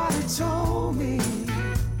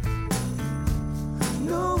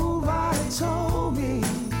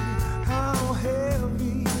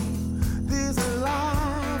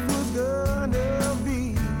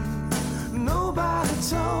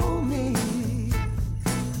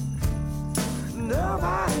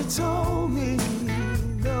told me,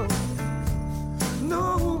 no,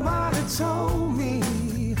 nobody told me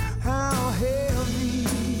how heavy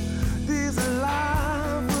this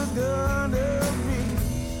life was gonna be.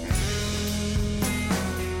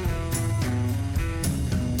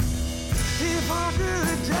 If I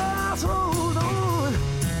could just hold on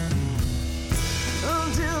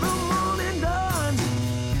until the morning dawn,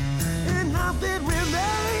 and nothing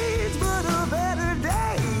remains but a better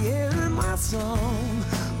day. And my song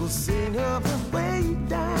will sing up and way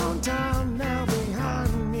downtown now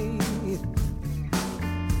behind me,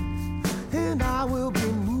 and I will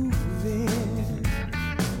be moving,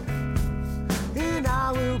 and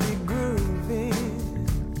I will be grooving.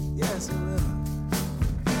 Yes, I will.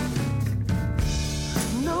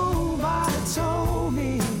 Nobody told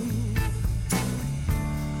me,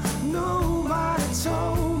 nobody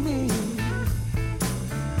told me,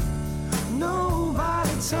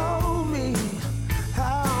 nobody told me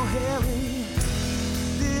how heavy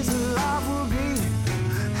this life would be,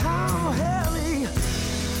 how heavy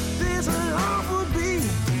this life would be.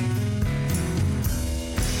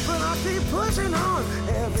 But I keep pushing on,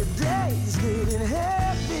 every day's getting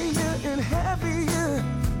heavier and heavier.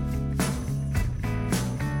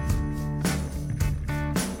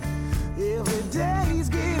 Every day's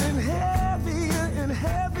getting heavier and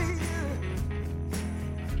heavier.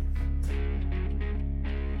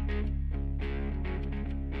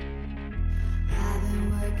 I've been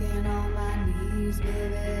working on my knees,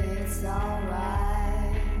 baby, it's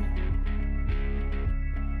alright.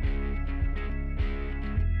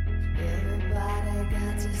 Everybody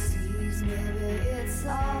got to seize, baby, it's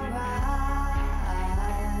alright.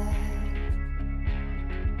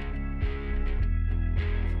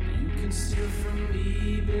 You can steal from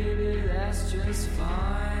me, baby, that's just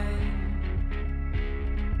fine.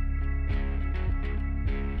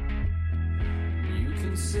 You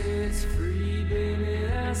can say it's free, baby,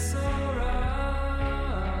 that's alright.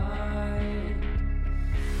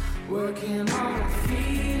 Working on a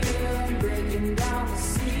feeling, breaking down the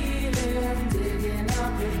ceiling, digging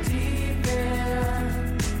up the deep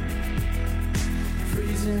end.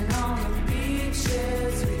 Freezing on the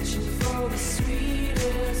beaches, reaching for the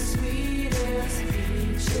sweetest, sweetest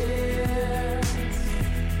beaches.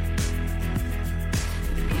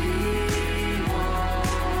 We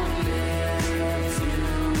won't live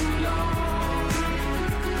too long,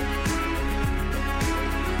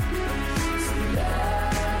 so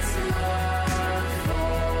let's love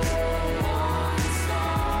for one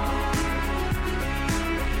song.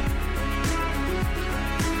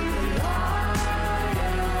 The lion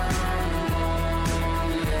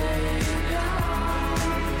won't lay down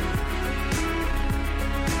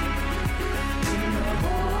in the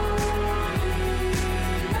holy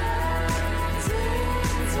mountain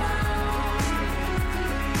town.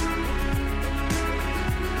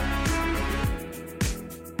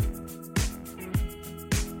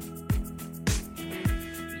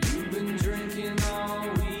 You've been drinking all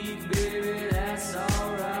week, baby, that's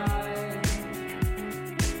alright.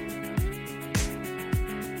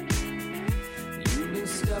 You've been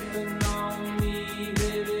stepping on me,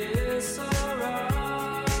 baby, it's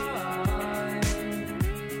alright.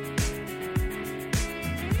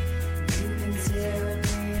 You've been tearing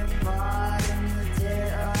me apart in the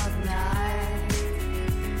dead of night.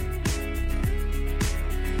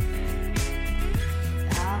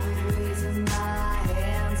 I'll be raising my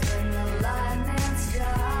hands when the lightning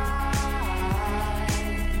strikes.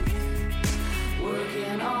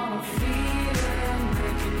 Working on a feeling,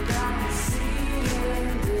 breaking down the ceiling,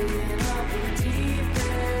 digging up the deep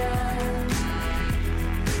end.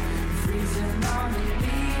 Freezing on the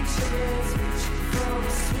beaches, reaching for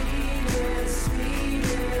the sweetest,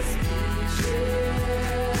 sweetest beaches.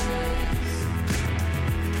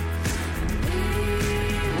 We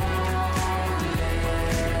won't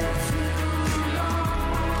live too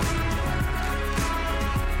long,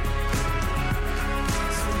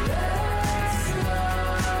 so let's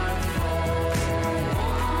love for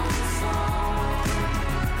one song.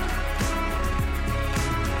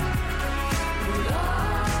 The lion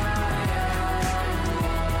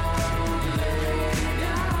won't lay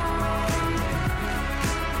down in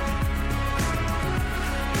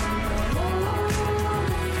the holy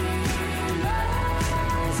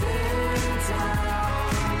mountain town.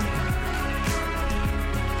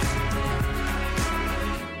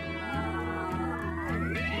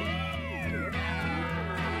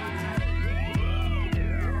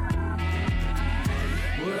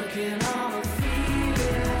 Working on a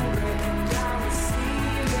feeling, breaking down the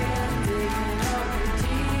ceiling, digging up the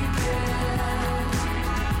deep end.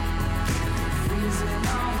 Freezing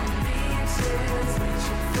on the beaches,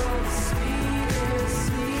 reaching for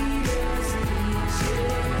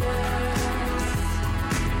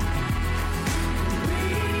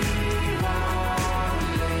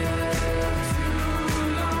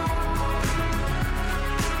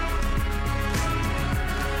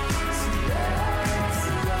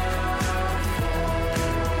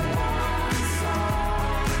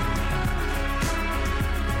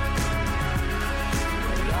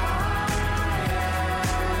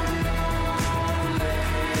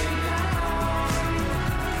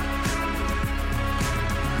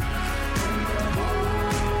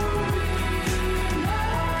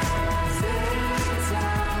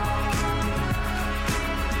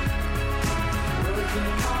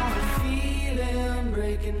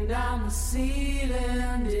breaking down the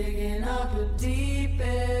ceiling, digging up a deep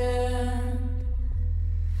end.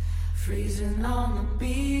 Freezing on the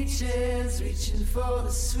beaches, reaching for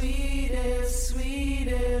the sweetest,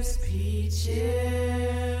 sweetest peaches.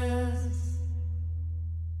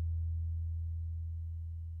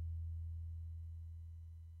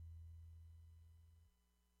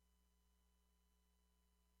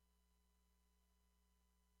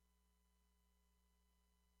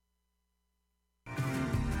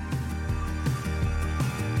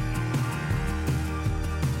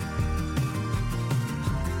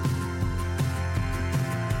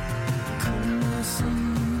 Come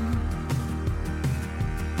listen,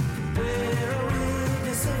 baby.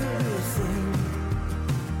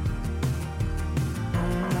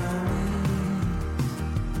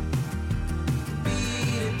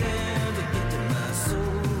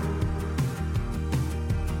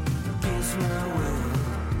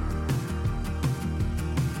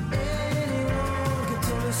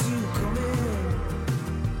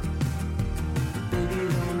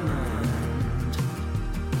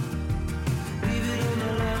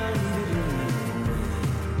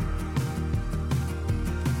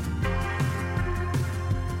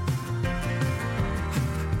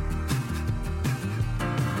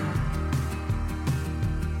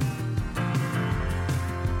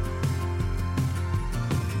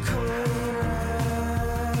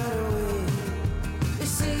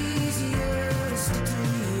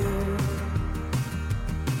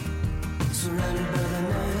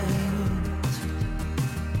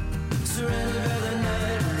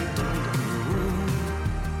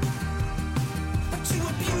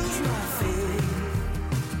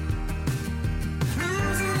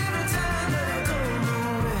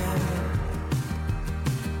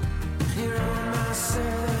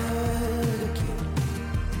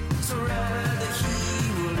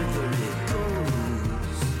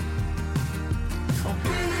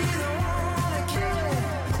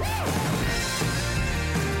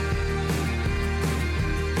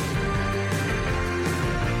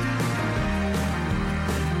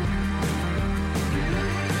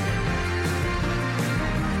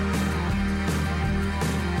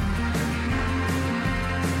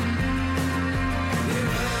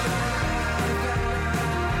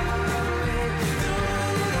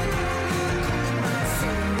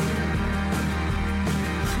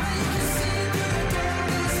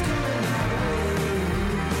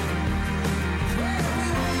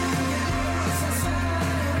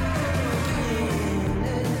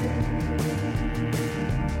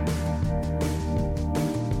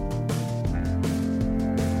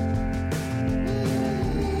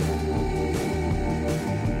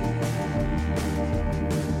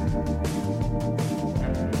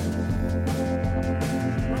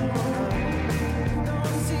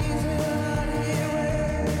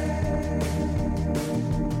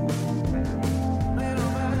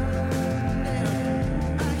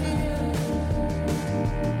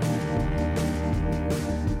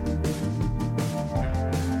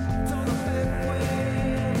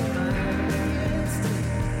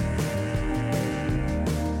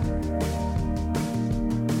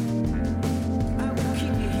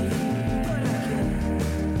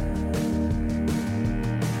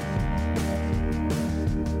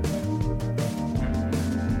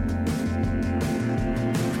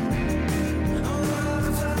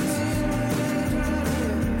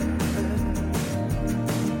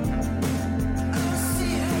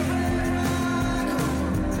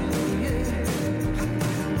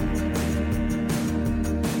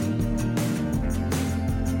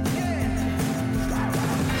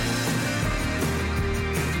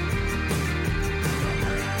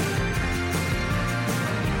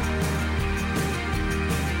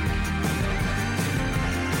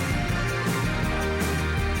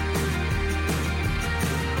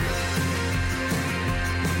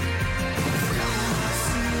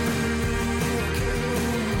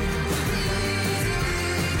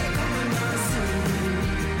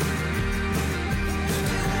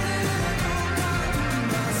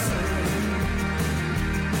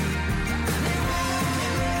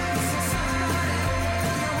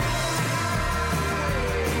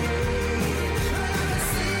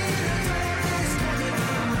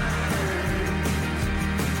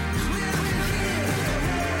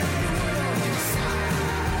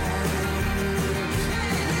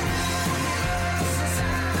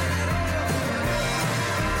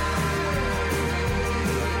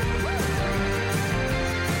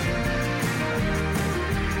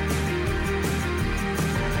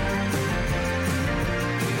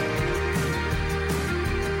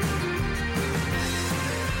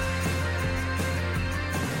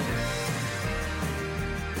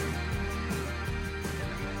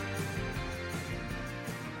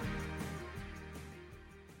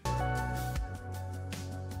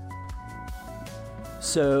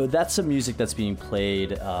 So that's some music that's being played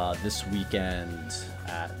this weekend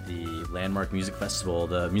at the Landmark Music Festival,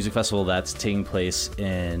 the music festival that's taking place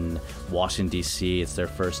in Washington, D.C. It's their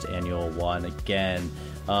first annual one. Again,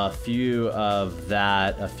 a few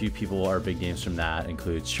people are big names from that.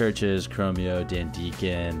 Include Churches, Chromeo, Dan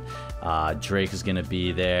Deacon, Drake is going to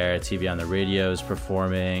be there, TV on the Radio is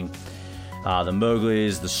performing, the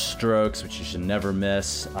Mowglis, the Strokes, which you should never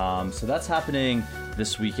miss. So that's happening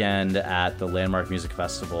this weekend at the Landmark Music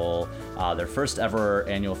Festival, their first ever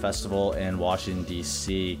annual festival in Washington,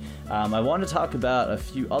 D.C. I wanted to talk about a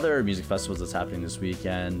few other music festivals that's happening this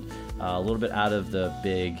weekend, a little bit out of the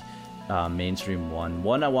big mainstream one.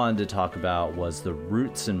 One I wanted to talk about was the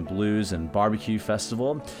Roots and Blues and Barbecue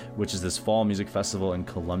Festival, which is this fall music festival in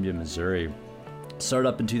Columbia, Missouri. Started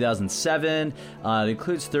up in 2007. It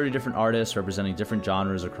includes 30 different artists representing different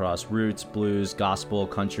genres across roots, blues, gospel,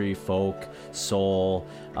 country, folk, soul,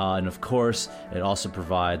 and of course, it also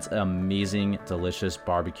provides amazing, delicious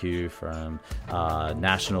barbecue from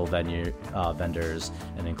national vendors,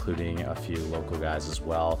 and including a few local guys as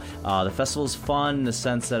well. The festival is fun in the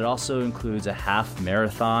sense that it also includes a half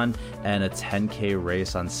marathon and a 10K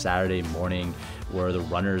race on Saturday morning, where the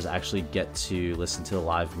runners actually get to listen to the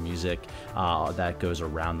live music that goes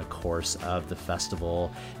around the course of the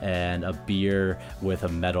festival, and a beer with a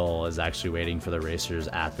medal is actually waiting for the racers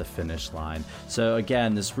at the finish line. So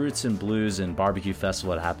again, this Roots and Blues and Barbecue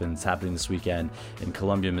Festival that happening this weekend in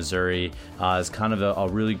Columbia, Missouri is kind of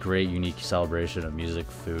a really great, unique celebration of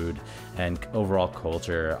music, food, and overall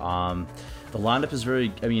culture. The lineup is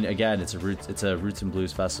very, again, it's a Roots and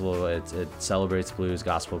Blues festival. It celebrates blues,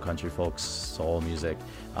 gospel, country, folk, soul music.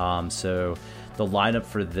 So the lineup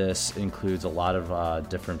for this includes a lot of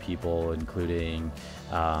different people, including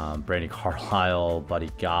Brandi Carlile, Buddy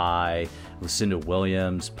Guy, Lucinda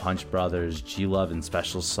Williams, Punch Brothers, G-Love and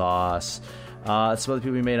Special Sauce. Some other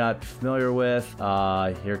people you may not be familiar with.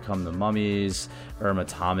 Here Come the Mummies, Irma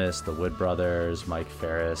Thomas, the Wood Brothers, Mike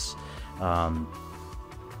Ferris.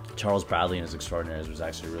 Charles Bradley and his Extraordinaries was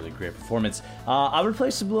actually a really great performance. I would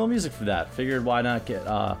play some little music for that. Figured why not get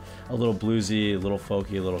a little bluesy, a little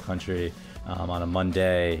folky, a little country on a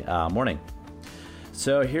Monday morning.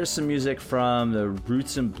 So here's some music from the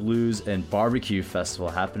Roots and Blues and Barbecue Festival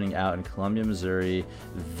happening out in Columbia, Missouri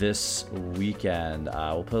this weekend.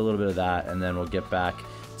 We'll put a little bit of that, and then we'll get back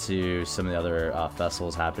to some of the other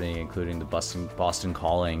festivals happening, including the Boston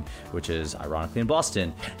Calling, which is ironically in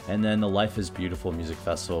Boston, and then the Life is Beautiful Music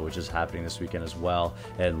Festival, which is happening this weekend as well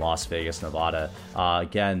in Las Vegas, Nevada.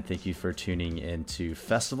 Again, thank you for tuning into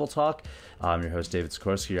Festival Talk. I'm your host, David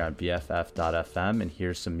Sikorsky. You're on BFF.FM, and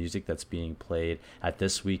here's some music that's being played at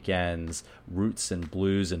this weekend's Roots and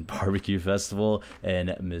Blues and Barbecue Festival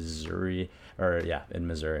in Missouri.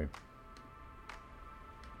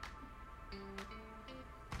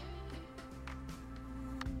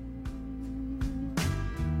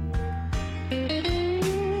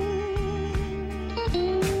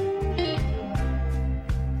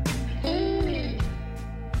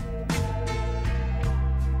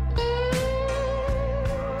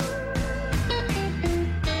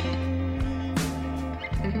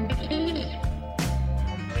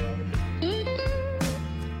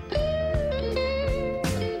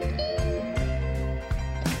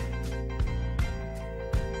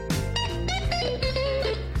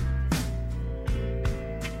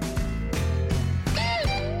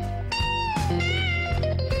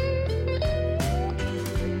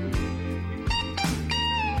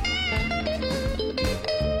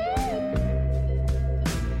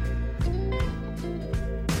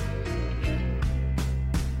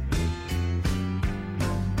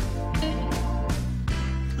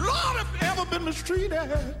 Mistreated,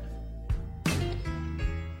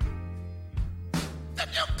 then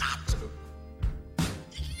you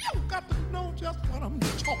got to know just what I'm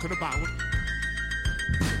talking about.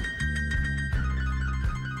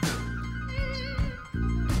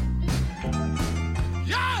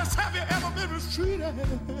 Yes, have you ever been mistreated?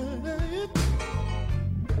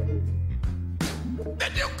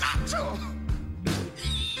 Then you got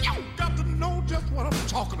to know just what I'm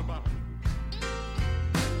talking about.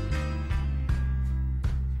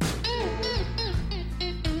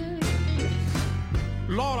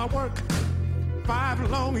 Lord, I worked 5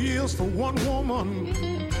 long years for one woman,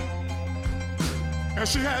 and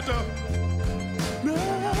she had to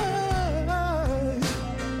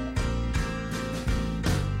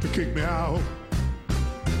kick me out.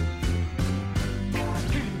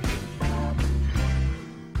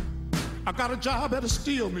 I got a job at a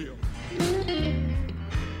steel mill.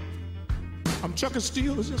 I'm chucking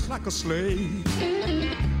steel just like a slave.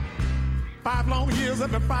 5 long years,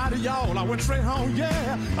 let me fire to y'all. I went straight home,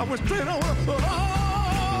 yeah. I went straight home.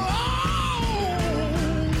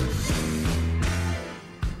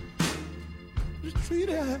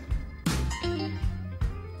 Mistreated.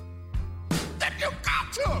 Then you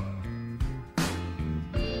got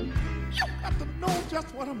to know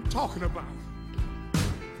just what I'm talking about.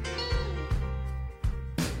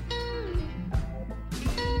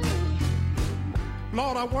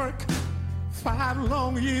 Lord, I work 5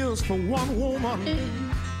 long years for one woman,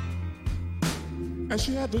 and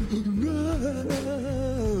she had the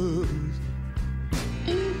nerve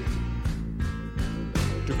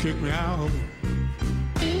to kick me out.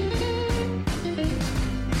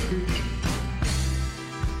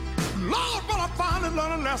 Lord, but I finally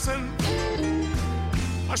learned a lesson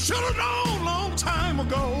I should have known a long time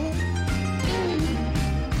ago.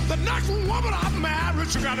 The next woman I marry,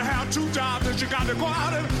 she got to have 2 jobs, and she got to go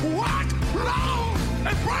out and work, Lord,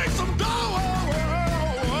 and bring some dough.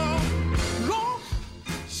 Lord,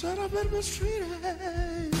 said I've been mistreated.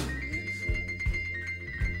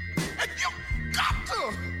 And you got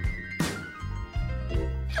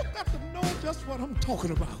to know just what I'm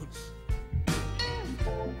talking about.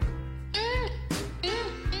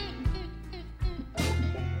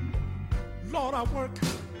 Lord, I work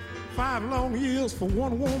 5 long years for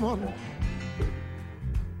one woman,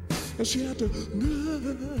 and she had to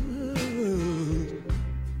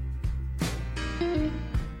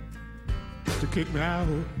kick me out.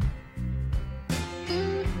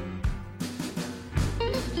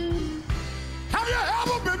 Have you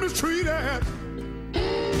ever been mistreated?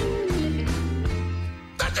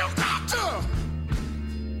 That you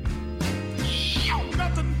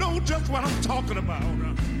got to know just what I'm talking about.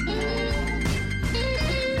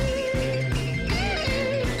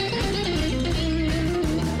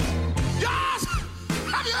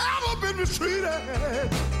 Mistreated,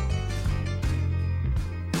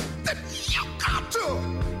 then you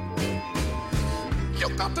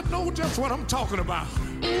got to know just what I'm talking about.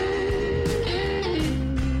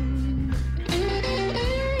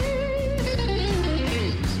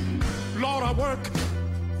 Lord, I work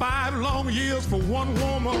 5 long years for one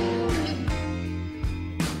woman,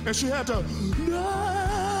 and she had to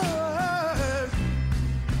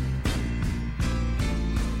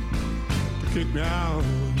kick me out.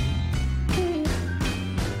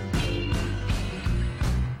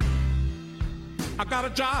 I got a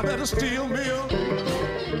job at a steel mill.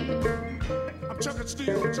 I'm chucking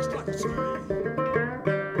steel just like a slave.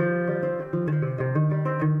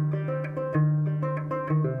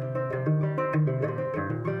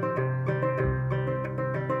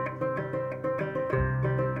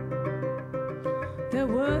 There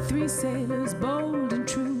were 3 sailors, bold and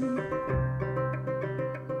true,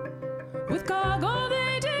 with cargo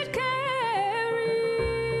they did carry.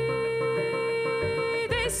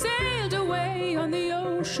 They sailed away on the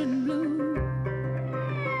ocean blue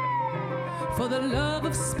for the love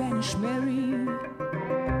of Spanish Mary.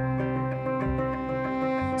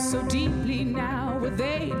 So deeply now were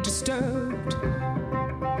they disturbed,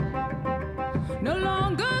 no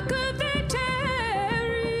longer could they tarry.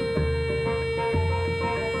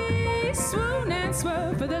 Swoon and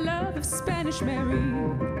swerve for the love of Spanish Mary.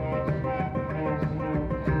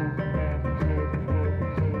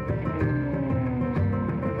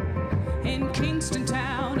 In Kingston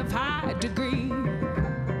town of high degree,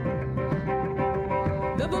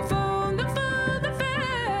 the buffoon, the fool, the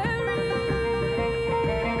fairy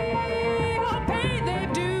all paid their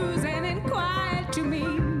dues and inquired to me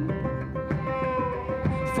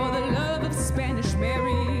for the love of Spanish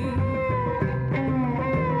Mary.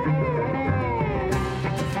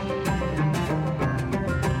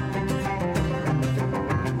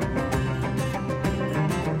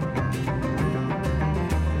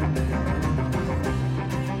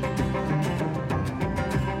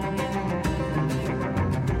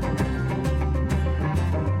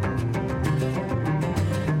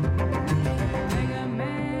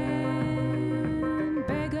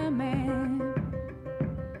 Beggar man,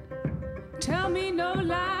 tell me no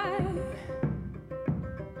lie.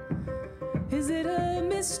 Is it a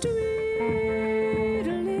mystery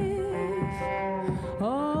to live,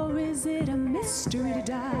 or is it a mystery to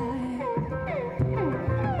die?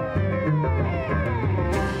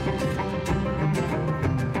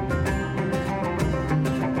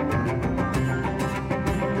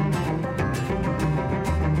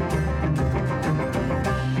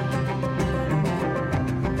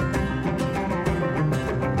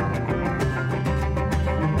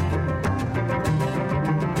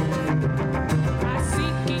 I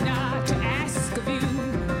seek ye not to ask of you.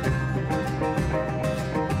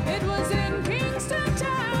 It was in Kingston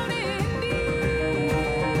town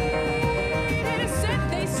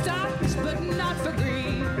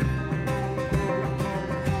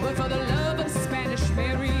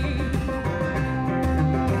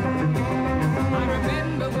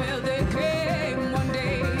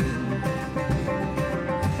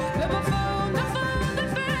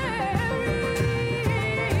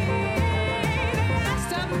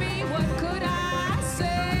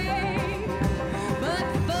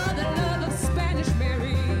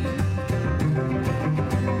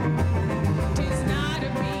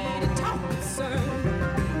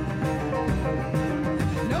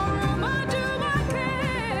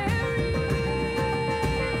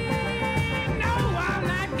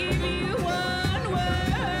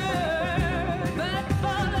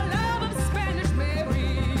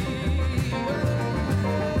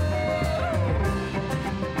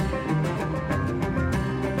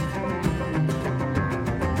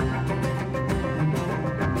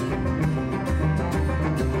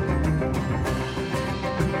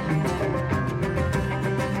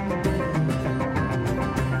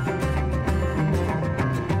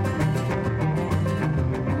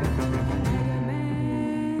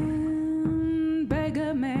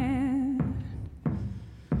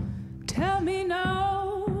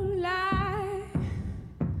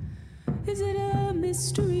Is it a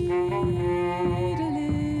mystery to live,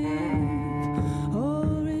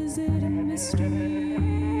 or is it a mystery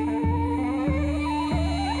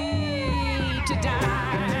to die?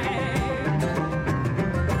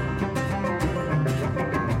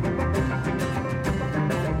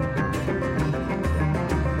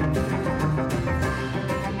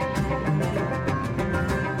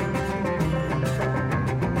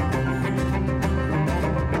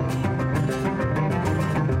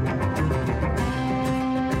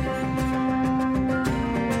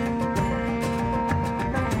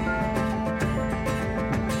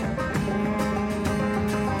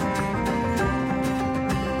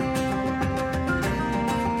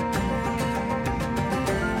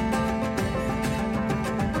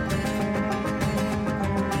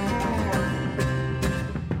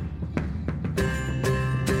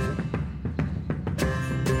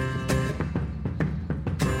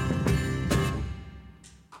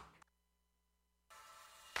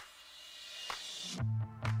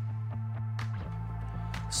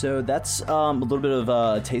 So that's a little bit of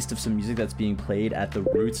a taste of some music that's being played at the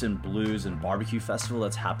Roots and Blues and Barbecue Festival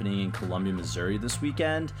that's happening in Columbia, Missouri this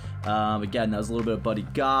weekend. Again, that was a little bit of Buddy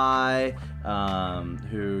Guy,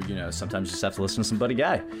 who, you know, sometimes you just have to listen to some Buddy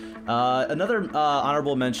Guy. Another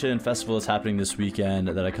honorable mention festival that's happening this weekend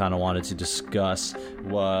that I kind of wanted to discuss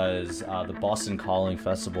was the Boston Calling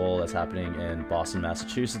Festival that's happening in Boston,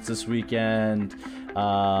 Massachusetts this weekend.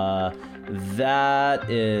 That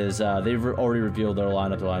is, they've already revealed their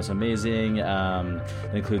lineup. Their lineup's amazing.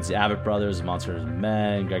 It includes the Abbott Brothers, Monsters of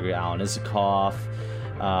Men, Gregory Alan Isikoff.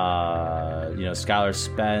 Skylar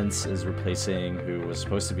Spence is replacing who was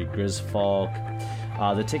supposed to be Grizz Folk.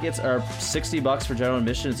 The tickets are $60 for general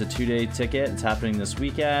admission. It's a 2-day ticket. It's happening this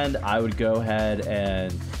weekend. I would go ahead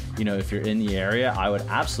and, you know, if you're in the area, I would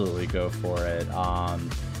absolutely go for it.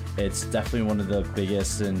 It's definitely one of the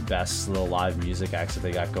biggest and best little live music acts that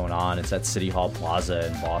they got going on. It's at City Hall Plaza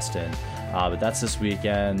in Boston. But that's this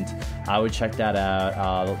weekend. I would check that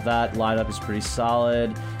out. That lineup is pretty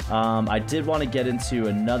solid. I did want to get into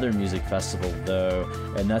another music festival, though,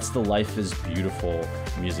 and that's the Life is Beautiful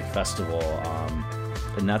Music Festival.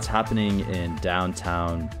 And that's happening in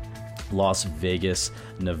downtown Las Vegas,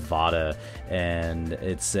 Nevada, and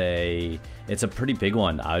it's a pretty big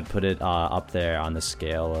one. I would put it up there on the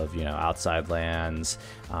scale of, you know, Outside Lands,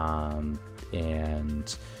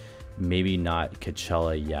 and maybe not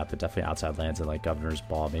Coachella yet, but definitely Outside Lands and like Governor's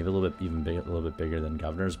Ball, maybe a little bit bigger than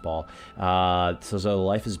Governor's Ball. So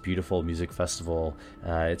Life is Beautiful Music Festival.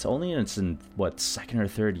 It's in what, second or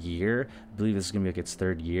third year? I believe this is gonna be like its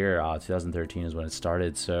third year. 2013 is when it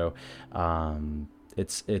started. So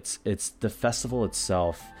it's the festival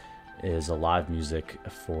itself is a live music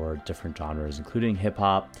for different genres, including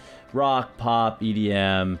hip-hop, rock, pop,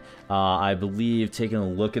 EDM. I believe, taking a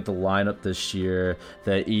look at the lineup this year,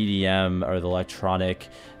 the EDM, or the electronic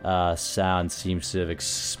sound, seems to have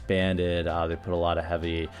expanded. They put a lot of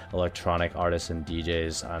heavy electronic artists and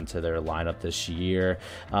DJs onto their lineup this year.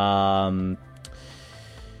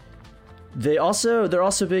 They're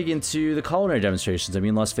also big into the culinary demonstrations. I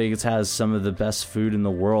mean, Las Vegas has some of the best food in the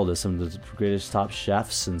world, as some of the greatest top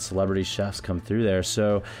chefs and celebrity chefs come through there.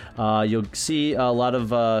 So you'll see a lot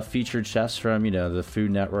of featured chefs from, you know, the Food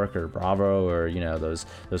Network or Bravo, or, you know, those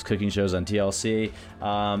cooking shows on TLC.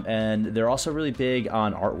 And they're also really big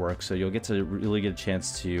on artwork, so you'll really get a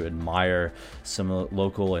chance to admire some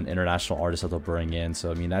local and international artists that they'll bring in. So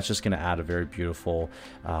I mean, that's just going to add a very beautiful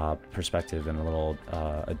perspective and a little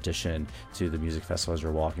addition to the music festival as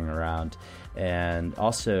you're walking around. And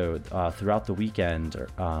also throughout the weekend,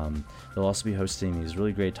 they'll also be hosting these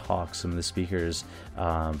really great talks. Some of the speakers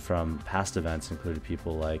from past events included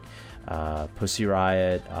people like Pussy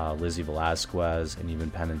Riot, Lizzie Velasquez, and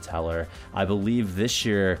even Penn and Teller. I believe this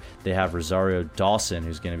year they have Rosario Dawson,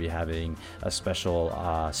 who's going to be having a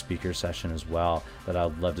special speaker session as well that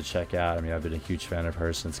I'd love to check out. I mean, I've been a huge fan of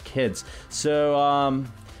hers since kids. So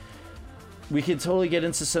we could totally get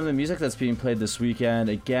into some of the music that's being played this weekend.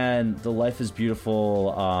 Again, the Life is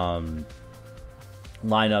Beautiful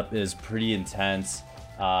lineup is pretty intense.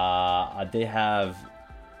 They have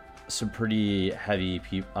some pretty heavy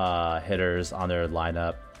hitters on their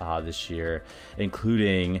lineup this year,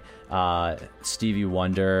 including Stevie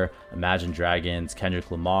Wonder, Imagine Dragons,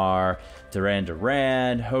 Kendrick Lamar, Duran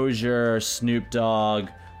Duran, Hozier, Snoop Dogg,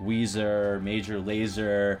 Weezer, Major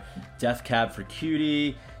Lazer, Death Cab for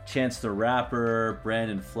Cutie, Chance the Rapper,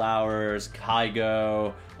 Brandon Flowers,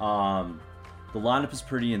 Kygo. The lineup is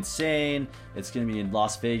pretty insane. It's going to be in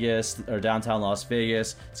Las Vegas, or downtown Las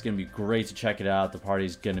Vegas. It's going to be great to check it out. The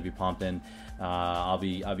party's going to be pumping. I'll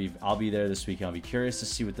be there this weekend. I'll be curious to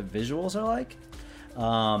see what the visuals are like.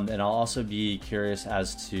 And I'll also be curious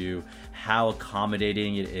as to how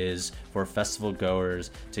accommodating it is for festival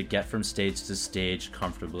goers to get from stage to stage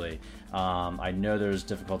comfortably. I know there's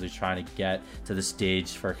difficulty trying to get to the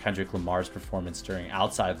stage for Kendrick Lamar's performance during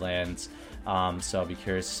Outside Lands. So I'll be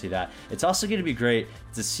curious to see that. It's also going to be great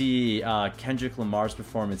to see Kendrick Lamar's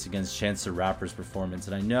performance against Chance the Rapper's performance.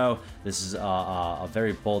 And I know this is a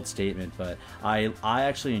very bold statement, but I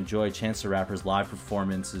actually enjoy Chance the Rapper's live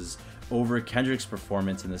performances over Kendrick's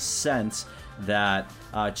performance in the sense that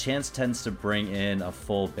Chance tends to bring in a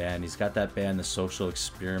full band. He's got that band, The Social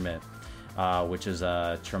Experiment, which is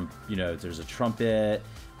there's a trumpet,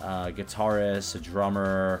 guitarist, a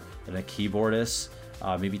drummer, and a keyboardist.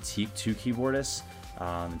 Maybe two keyboardists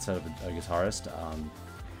instead of a guitarist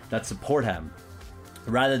that support him,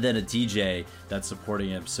 rather than a DJ that's supporting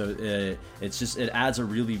him. So it adds a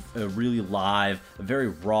really live, a very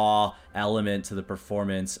raw element to the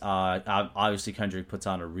performance. Obviously Kendrick puts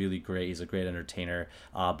on he's a great entertainer,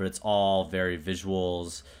 but it's all very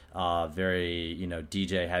visuals, very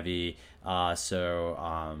DJ heavy. So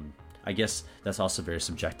I guess that's also very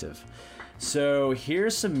subjective. So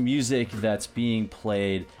here's some music that's being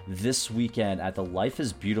played this weekend at the Life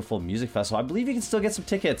is Beautiful Music Festival. I believe you can still get some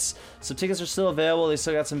tickets. Some tickets are still available. They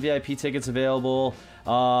still got some VIP tickets available.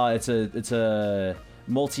 It's a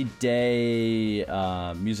multi-day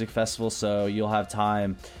music festival, so you'll have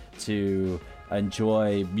time to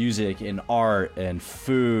enjoy music and art and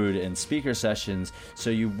food and speaker sessions, so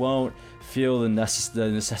you won't feel the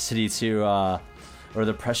necessity to or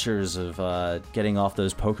the pressures of getting off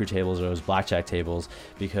those poker tables or those blackjack tables,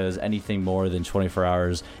 because anything more than 24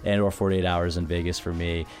 hours and or 48 hours in Vegas for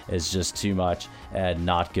me is just too much and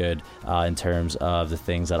not good in terms of the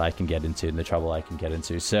things that I can get into and the trouble I can get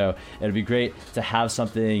into. So it'd be great to have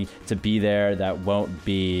something to be there that won't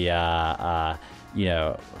be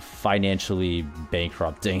financially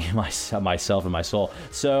bankrupting myself and my soul.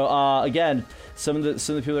 So again, some of the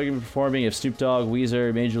people that are going to be performing, if Snoop Dogg,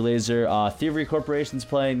 Weezer, Major Lazer, Thievery Corporation's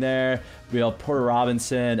playing there. We have Porter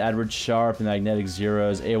Robinson, Edward Sharpe, the Magnetic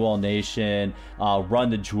Zeros, AWOL Nation, Run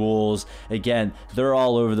the Jewels. Again, they're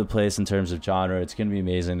all over the place in terms of genre. It's going to be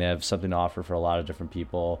amazing. They have something to offer for a lot of different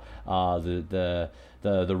people. The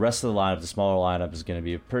rest of the lineup, the smaller lineup, is going to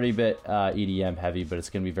be a pretty bit EDM heavy, but it's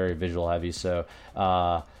going to be very visual heavy. So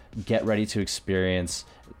get ready to experience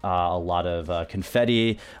a lot of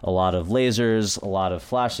confetti, a lot of lasers, a lot of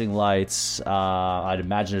flashing lights. I'd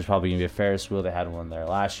imagine there's probably going to be a Ferris wheel. They had one there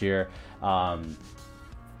last year.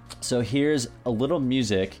 So here's a little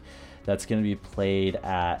music that's going to be played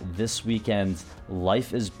at this weekend's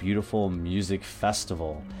Life is Beautiful Music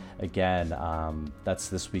Festival. Again, that's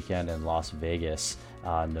this weekend in Las Vegas,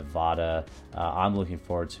 Nevada. I'm looking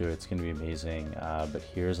forward to it. It's going to be amazing. But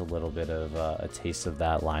here's a little bit of a taste of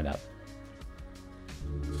that lineup.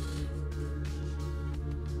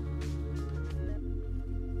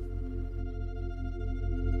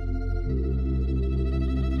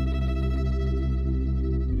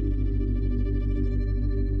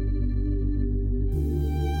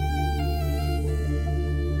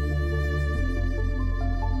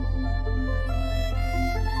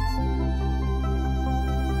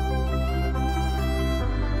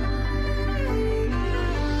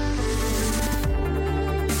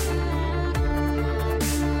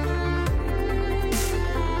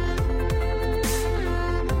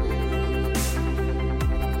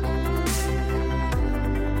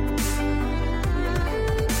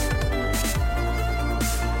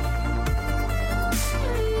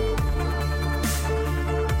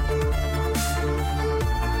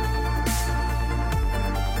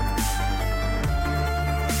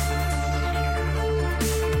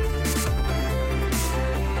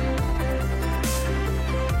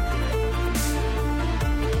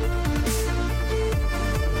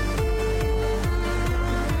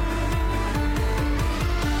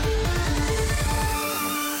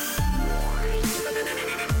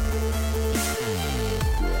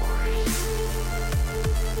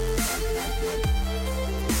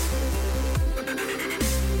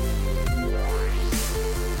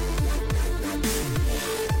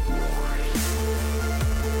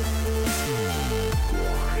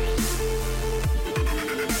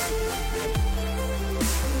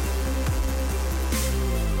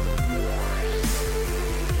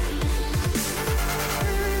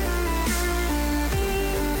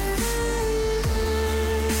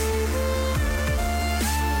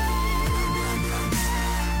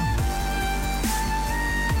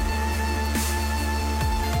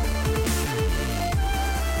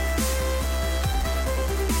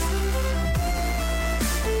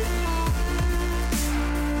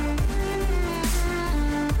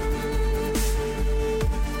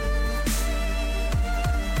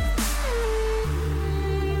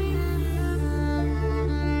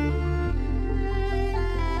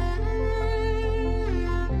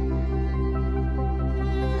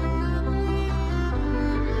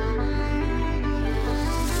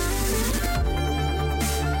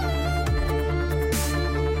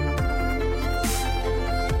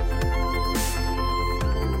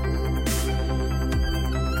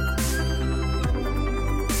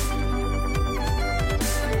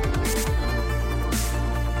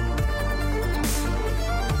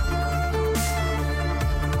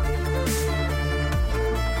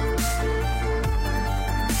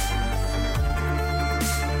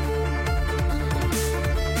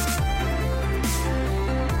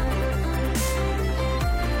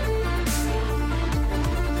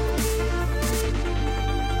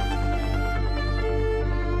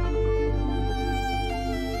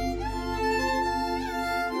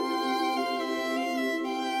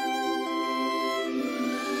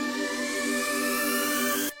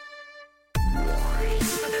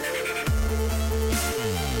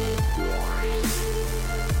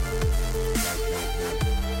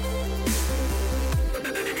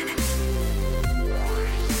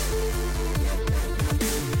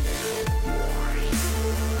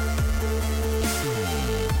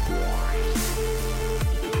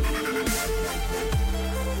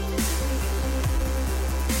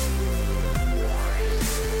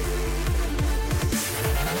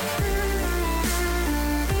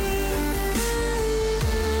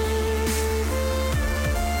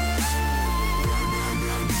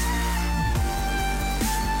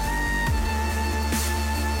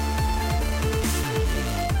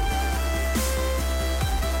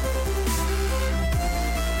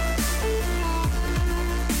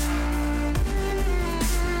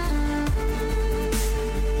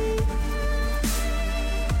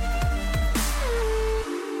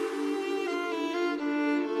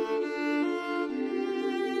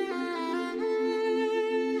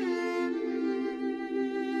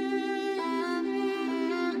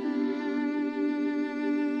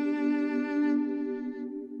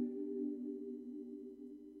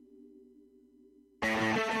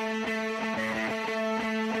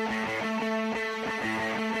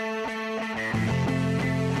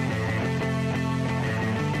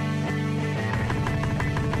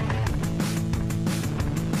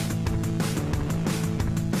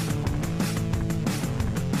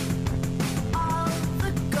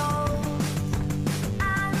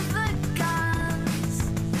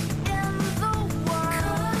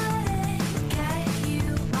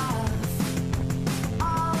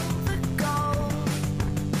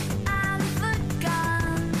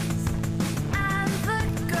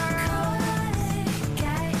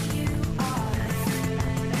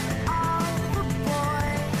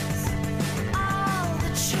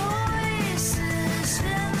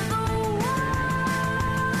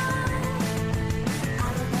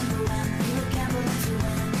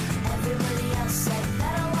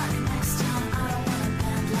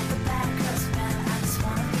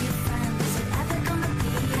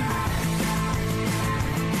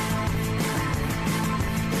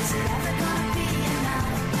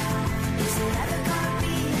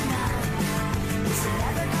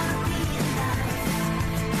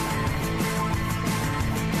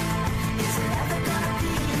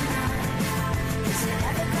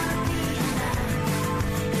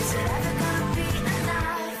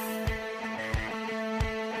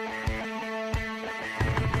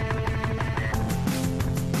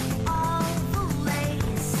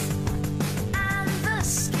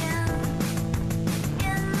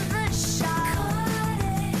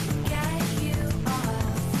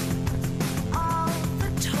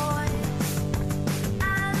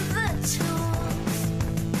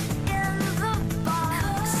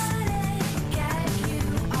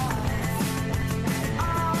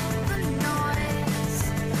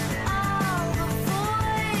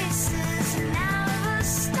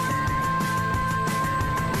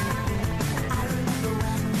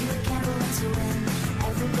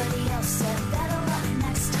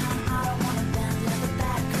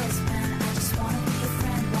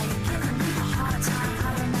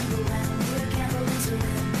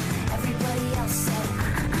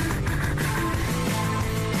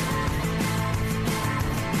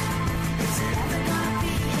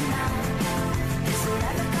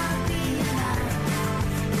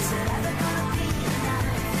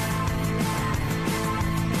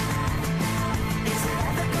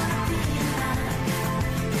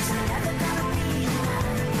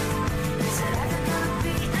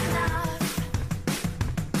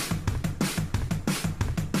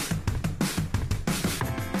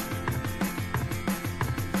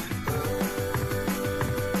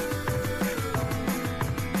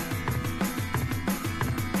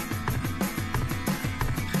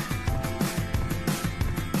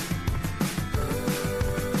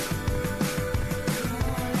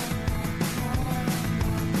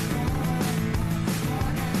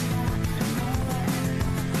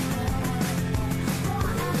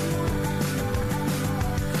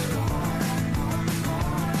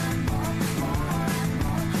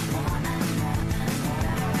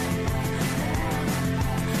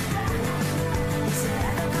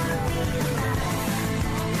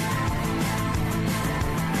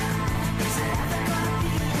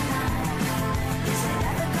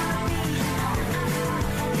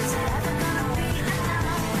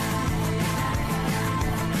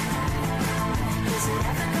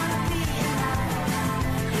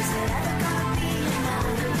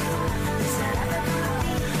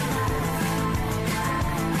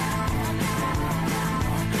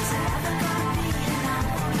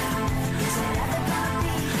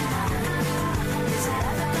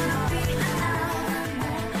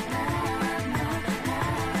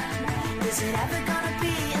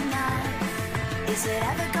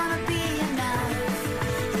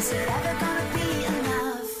 Is it ever gonna be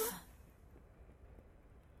enough?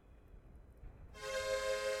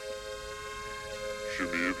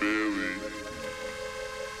 Shamir Bailey,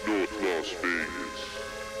 North Las Vegas.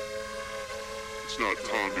 It's not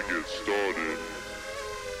time to get started.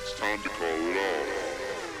 It's time to call it off.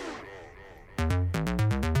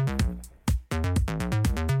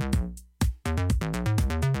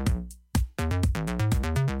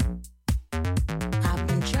 I've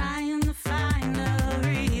been trying to find a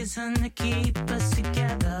reason to keep us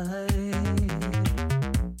together.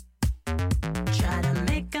 Try to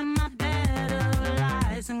make up my bed of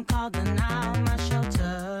lies and call denial my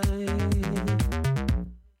shelter.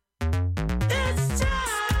 It's time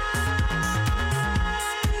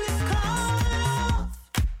to call it off.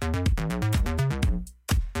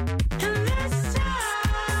 And this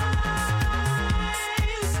time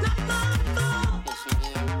it's not my fault.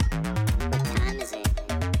 What time is it?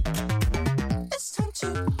 It's time to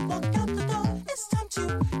walk out the door. It's time to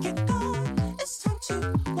get going. It's time to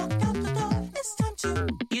walk out the door. It's time to.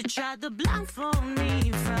 You tried to blindfold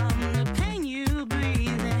me from the pain you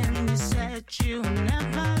breathe in. You said you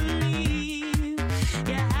never leave.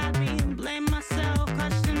 You had me blame myself,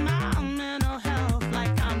 question my mental health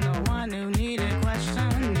like I'm the one who needed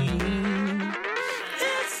questioning.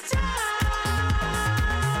 It's time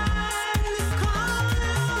to call it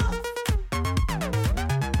off.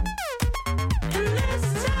 And this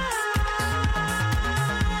time,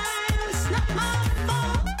 it's not my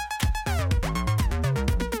fault.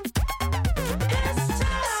 It's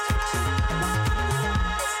time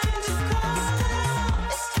to call it off. It's time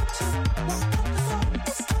to walk out the door.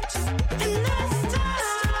 It's time to. And this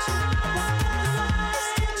time,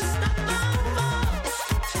 it's not my fault. It's time to walk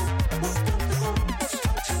out the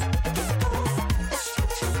door. It's time to get going. It's time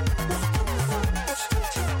to walk out the door. It's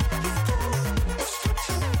time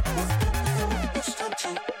to get going. It's time to walk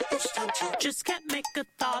out the door. It's time to. Just can't make a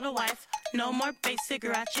thought a wife. No more basic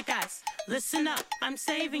ratchet guys. Listen up, I'm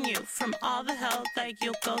saving you from all the hell that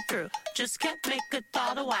you'll go through. Just can't make a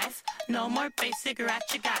thought a wife. No more basic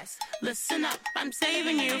ratchet guys. Listen up, I'm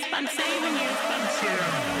saving you. I'm saving you. I'm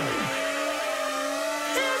saving you.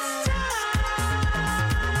 It's time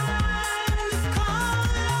to call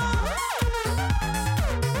it off.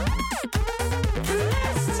 And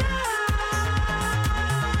this time,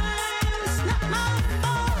 it's not my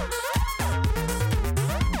fault.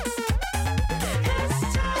 It's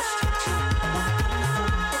time to walk out the door.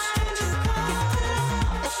 It's time to call it off. It's time to walk out the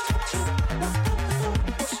door.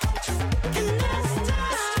 It's time to. And this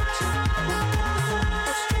time,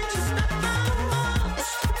 it's not my fault. It's time to walk out the door.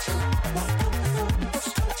 It's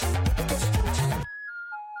time to. It's time to.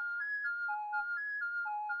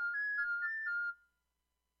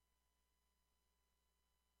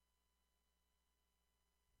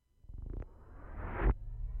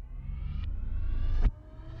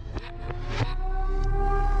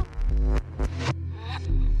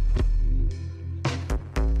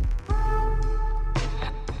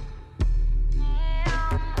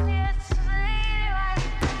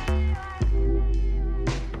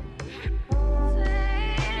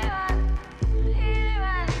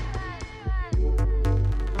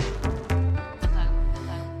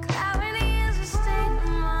 Clarity is a state of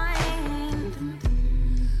mind.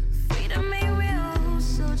 Freedom made real. Who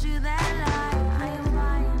sold you that lie? I am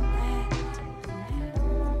buying that.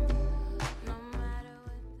 No matter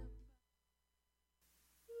what the.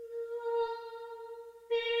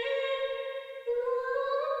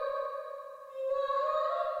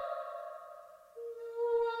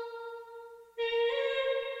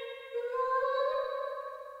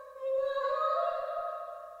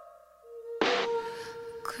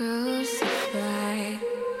 Crucify,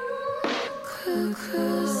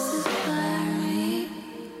 crucify me,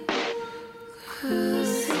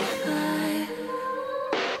 crucify,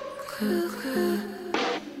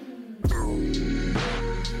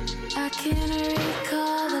 I can't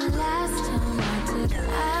recall the last time I took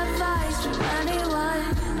advice from anyone.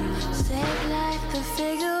 Shaped like the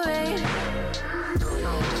figure eight.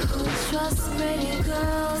 Who trusts pretty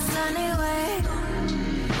girls anyway?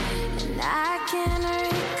 And I can't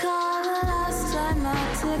recall the last time I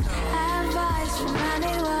took advice from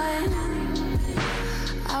anyone.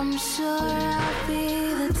 I'm sure I'll be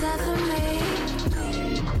the death of me.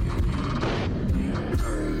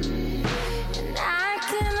 And I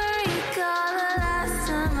can't recall the last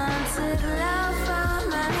time I took love from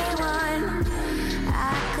anyone. I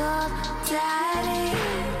called daddy,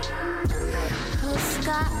 who's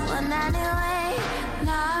got one anyway,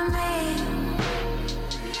 not me.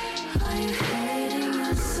 Are you hating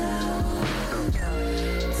yourself?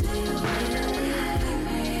 Do you really hate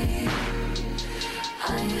me?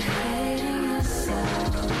 Are you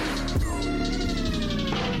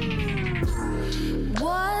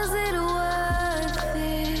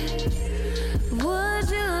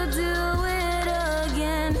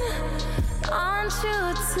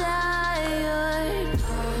you tired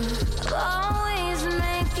of always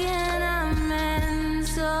making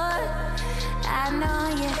amends? Or I know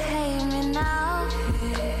you hate me now.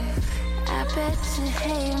 I bet you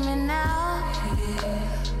hate me now.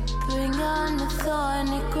 Bring on the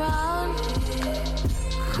thorny ground.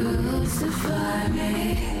 Crucify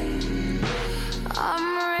me. I'm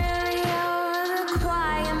really over the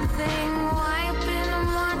crying thing, wiping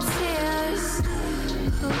my tears.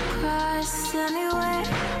 Who cries anyway?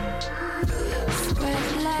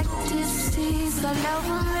 Spread like disease all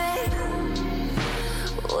over me.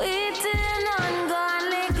 We did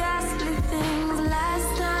ungodly, ghastly things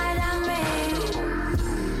last night I made.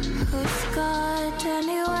 Who's God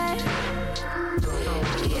anyway?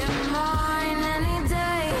 You're mine any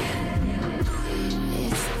day.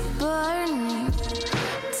 It's burning.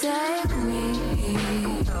 Take me.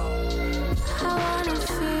 I wanna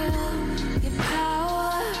feel your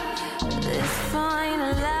power. This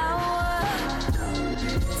final hour.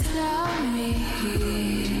 Tell me.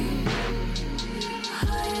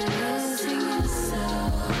 Are you losing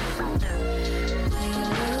yourself? Will you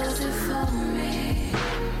lose it for me?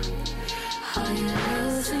 Are you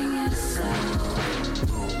losing yourself?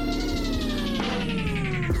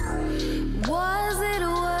 Was it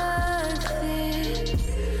worth it?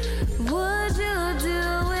 Would you do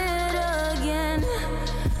it again?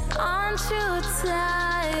 Aren't you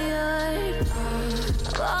tired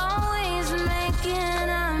of always making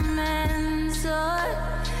amends? Or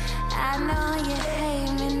I know you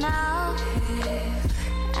hate me now.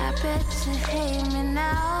 I bet you hate me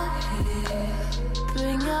now.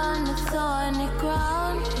 Bring on the thorny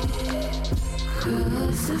ground.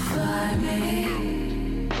 Crucify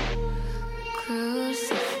me.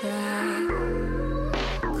 Crucify.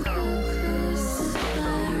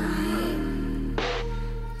 Crucify me.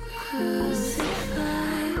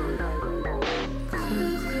 Crucify.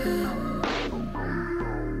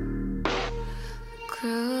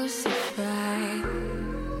 Crucify.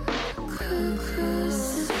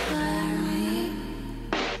 Crucify me.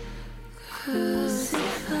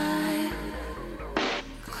 Crucify.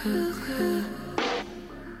 Crucify.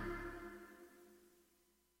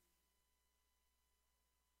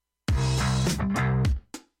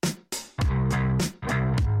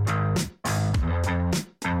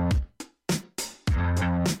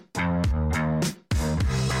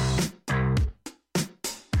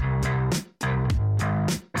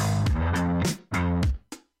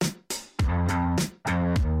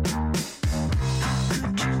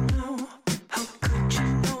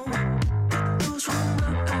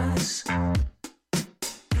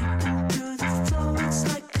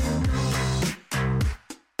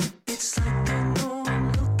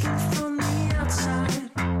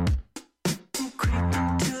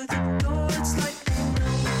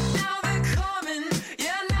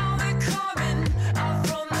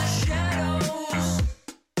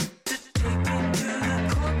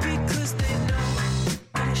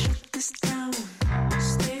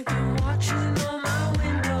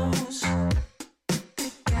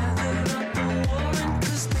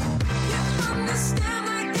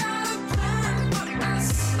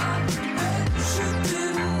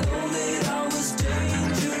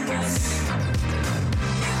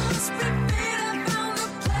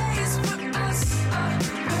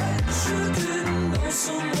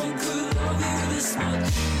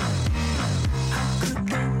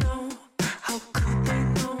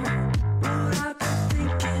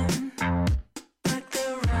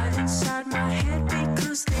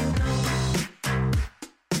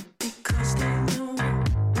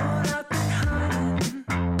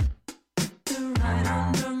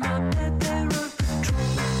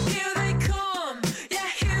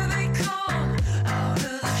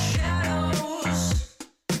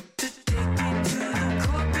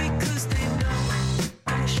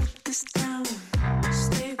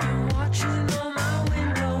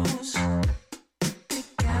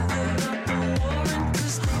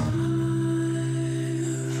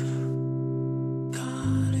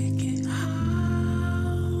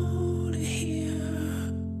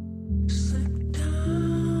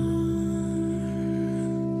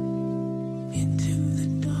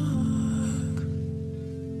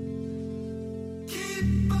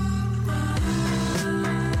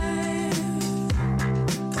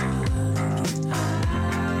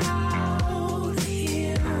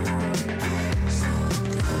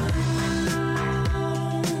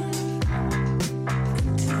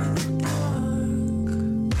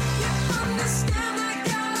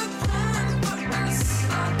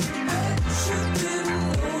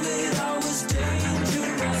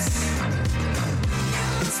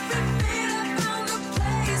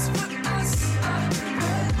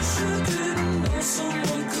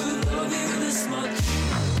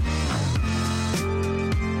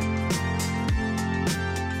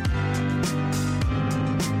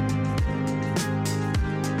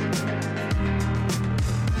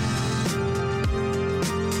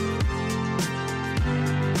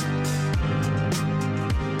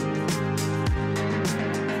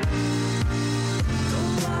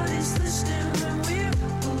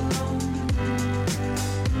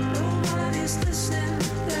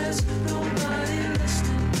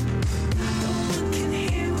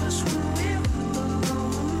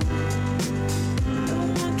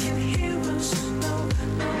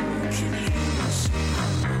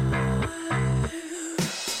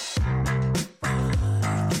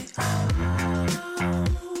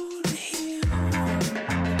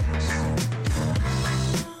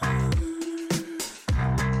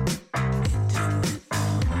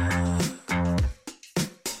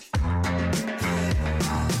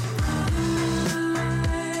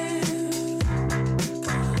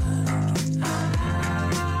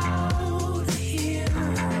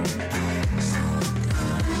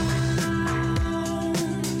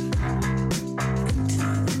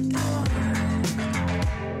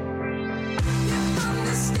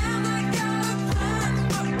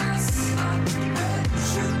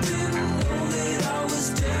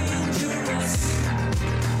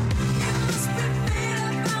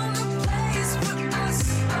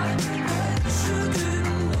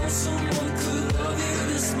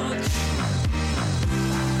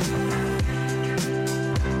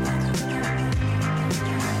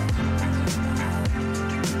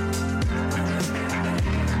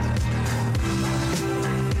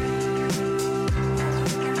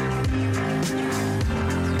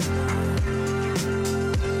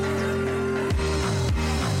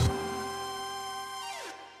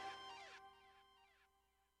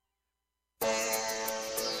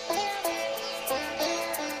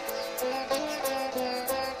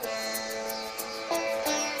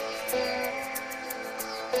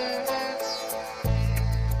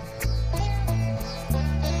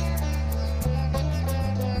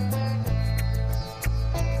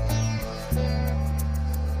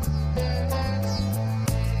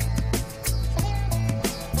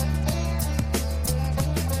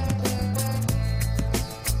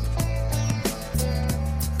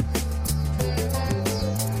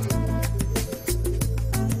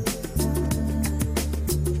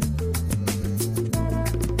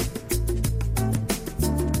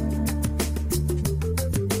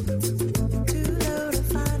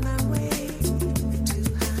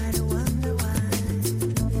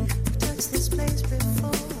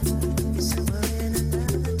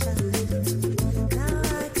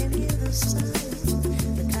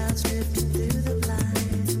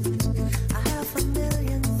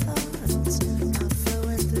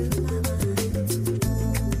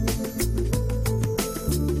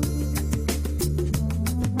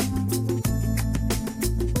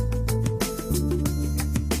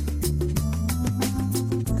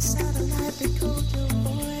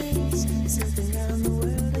 Zipping round the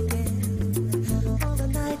world again. All the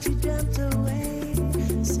night you jumped away,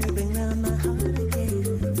 zipping round my heart again.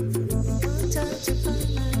 One touch upon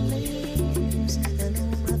my lips, and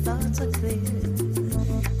all my thoughts are clear.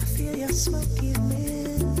 I feel your smoky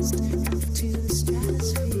mist move to the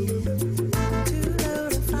stratosphere. Too low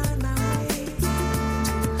to find my way,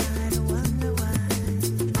 too high to wonder why.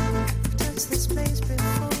 I've touched this place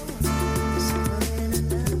before, somewhere in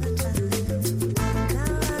another time.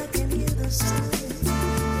 Now I can hear the sun,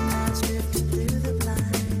 clouds drifting through the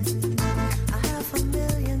blinds. I have a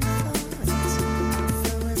million thoughts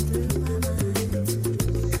flowing through my mind.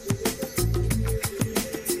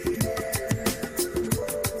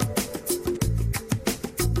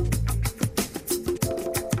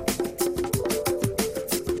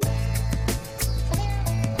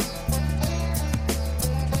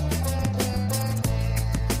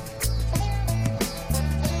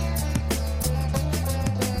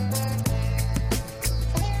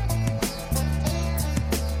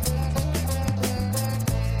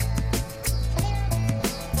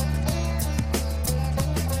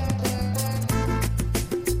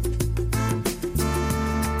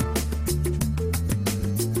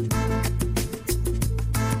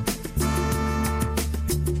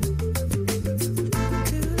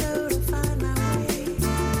 Too low to find my way,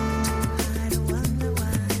 too high to wonder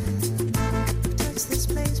why. I've touched this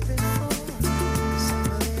place before,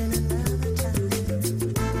 somewhere in another time.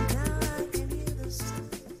 Now I can hear the sun.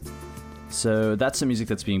 So that's the music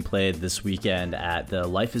that's being played this weekend at the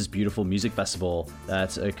Life is Beautiful Music Festival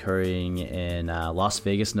that's occurring in Las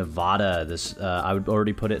Vegas, Nevada. This I would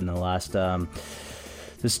already put it in the last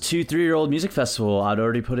this 2-3-year-old music festival. I'd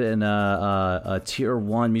already put it in a tier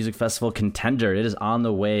 1 music festival contender. It is on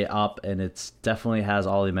the way up, and it's definitely has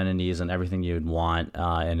all the amenities and everything you'd want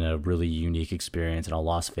in a really unique experience in a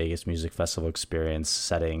Las Vegas music festival experience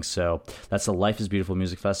setting. So that's the Life is Beautiful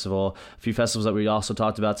Music Festival. A few festivals that we also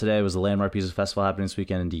talked about today was the Landmark Music Festival happening this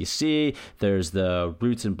weekend in DC. There's the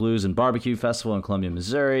Roots and Blues and Barbecue Festival in Columbia,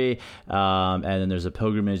 Missouri. And then there's a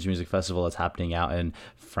Pilgrimage Music Festival that's happening out in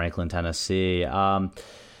Franklin, Tennessee.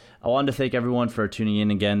 I wanted to thank everyone for tuning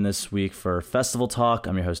in again this week for Festival Talk.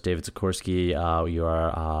 I'm your host, David Sikorsky. You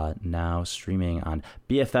are now streaming on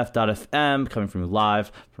BFF.FM, coming from you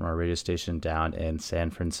live from our radio station down in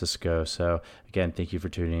San Francisco. So, again, thank you for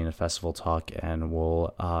tuning in to Festival Talk, and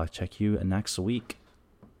we'll check you next week.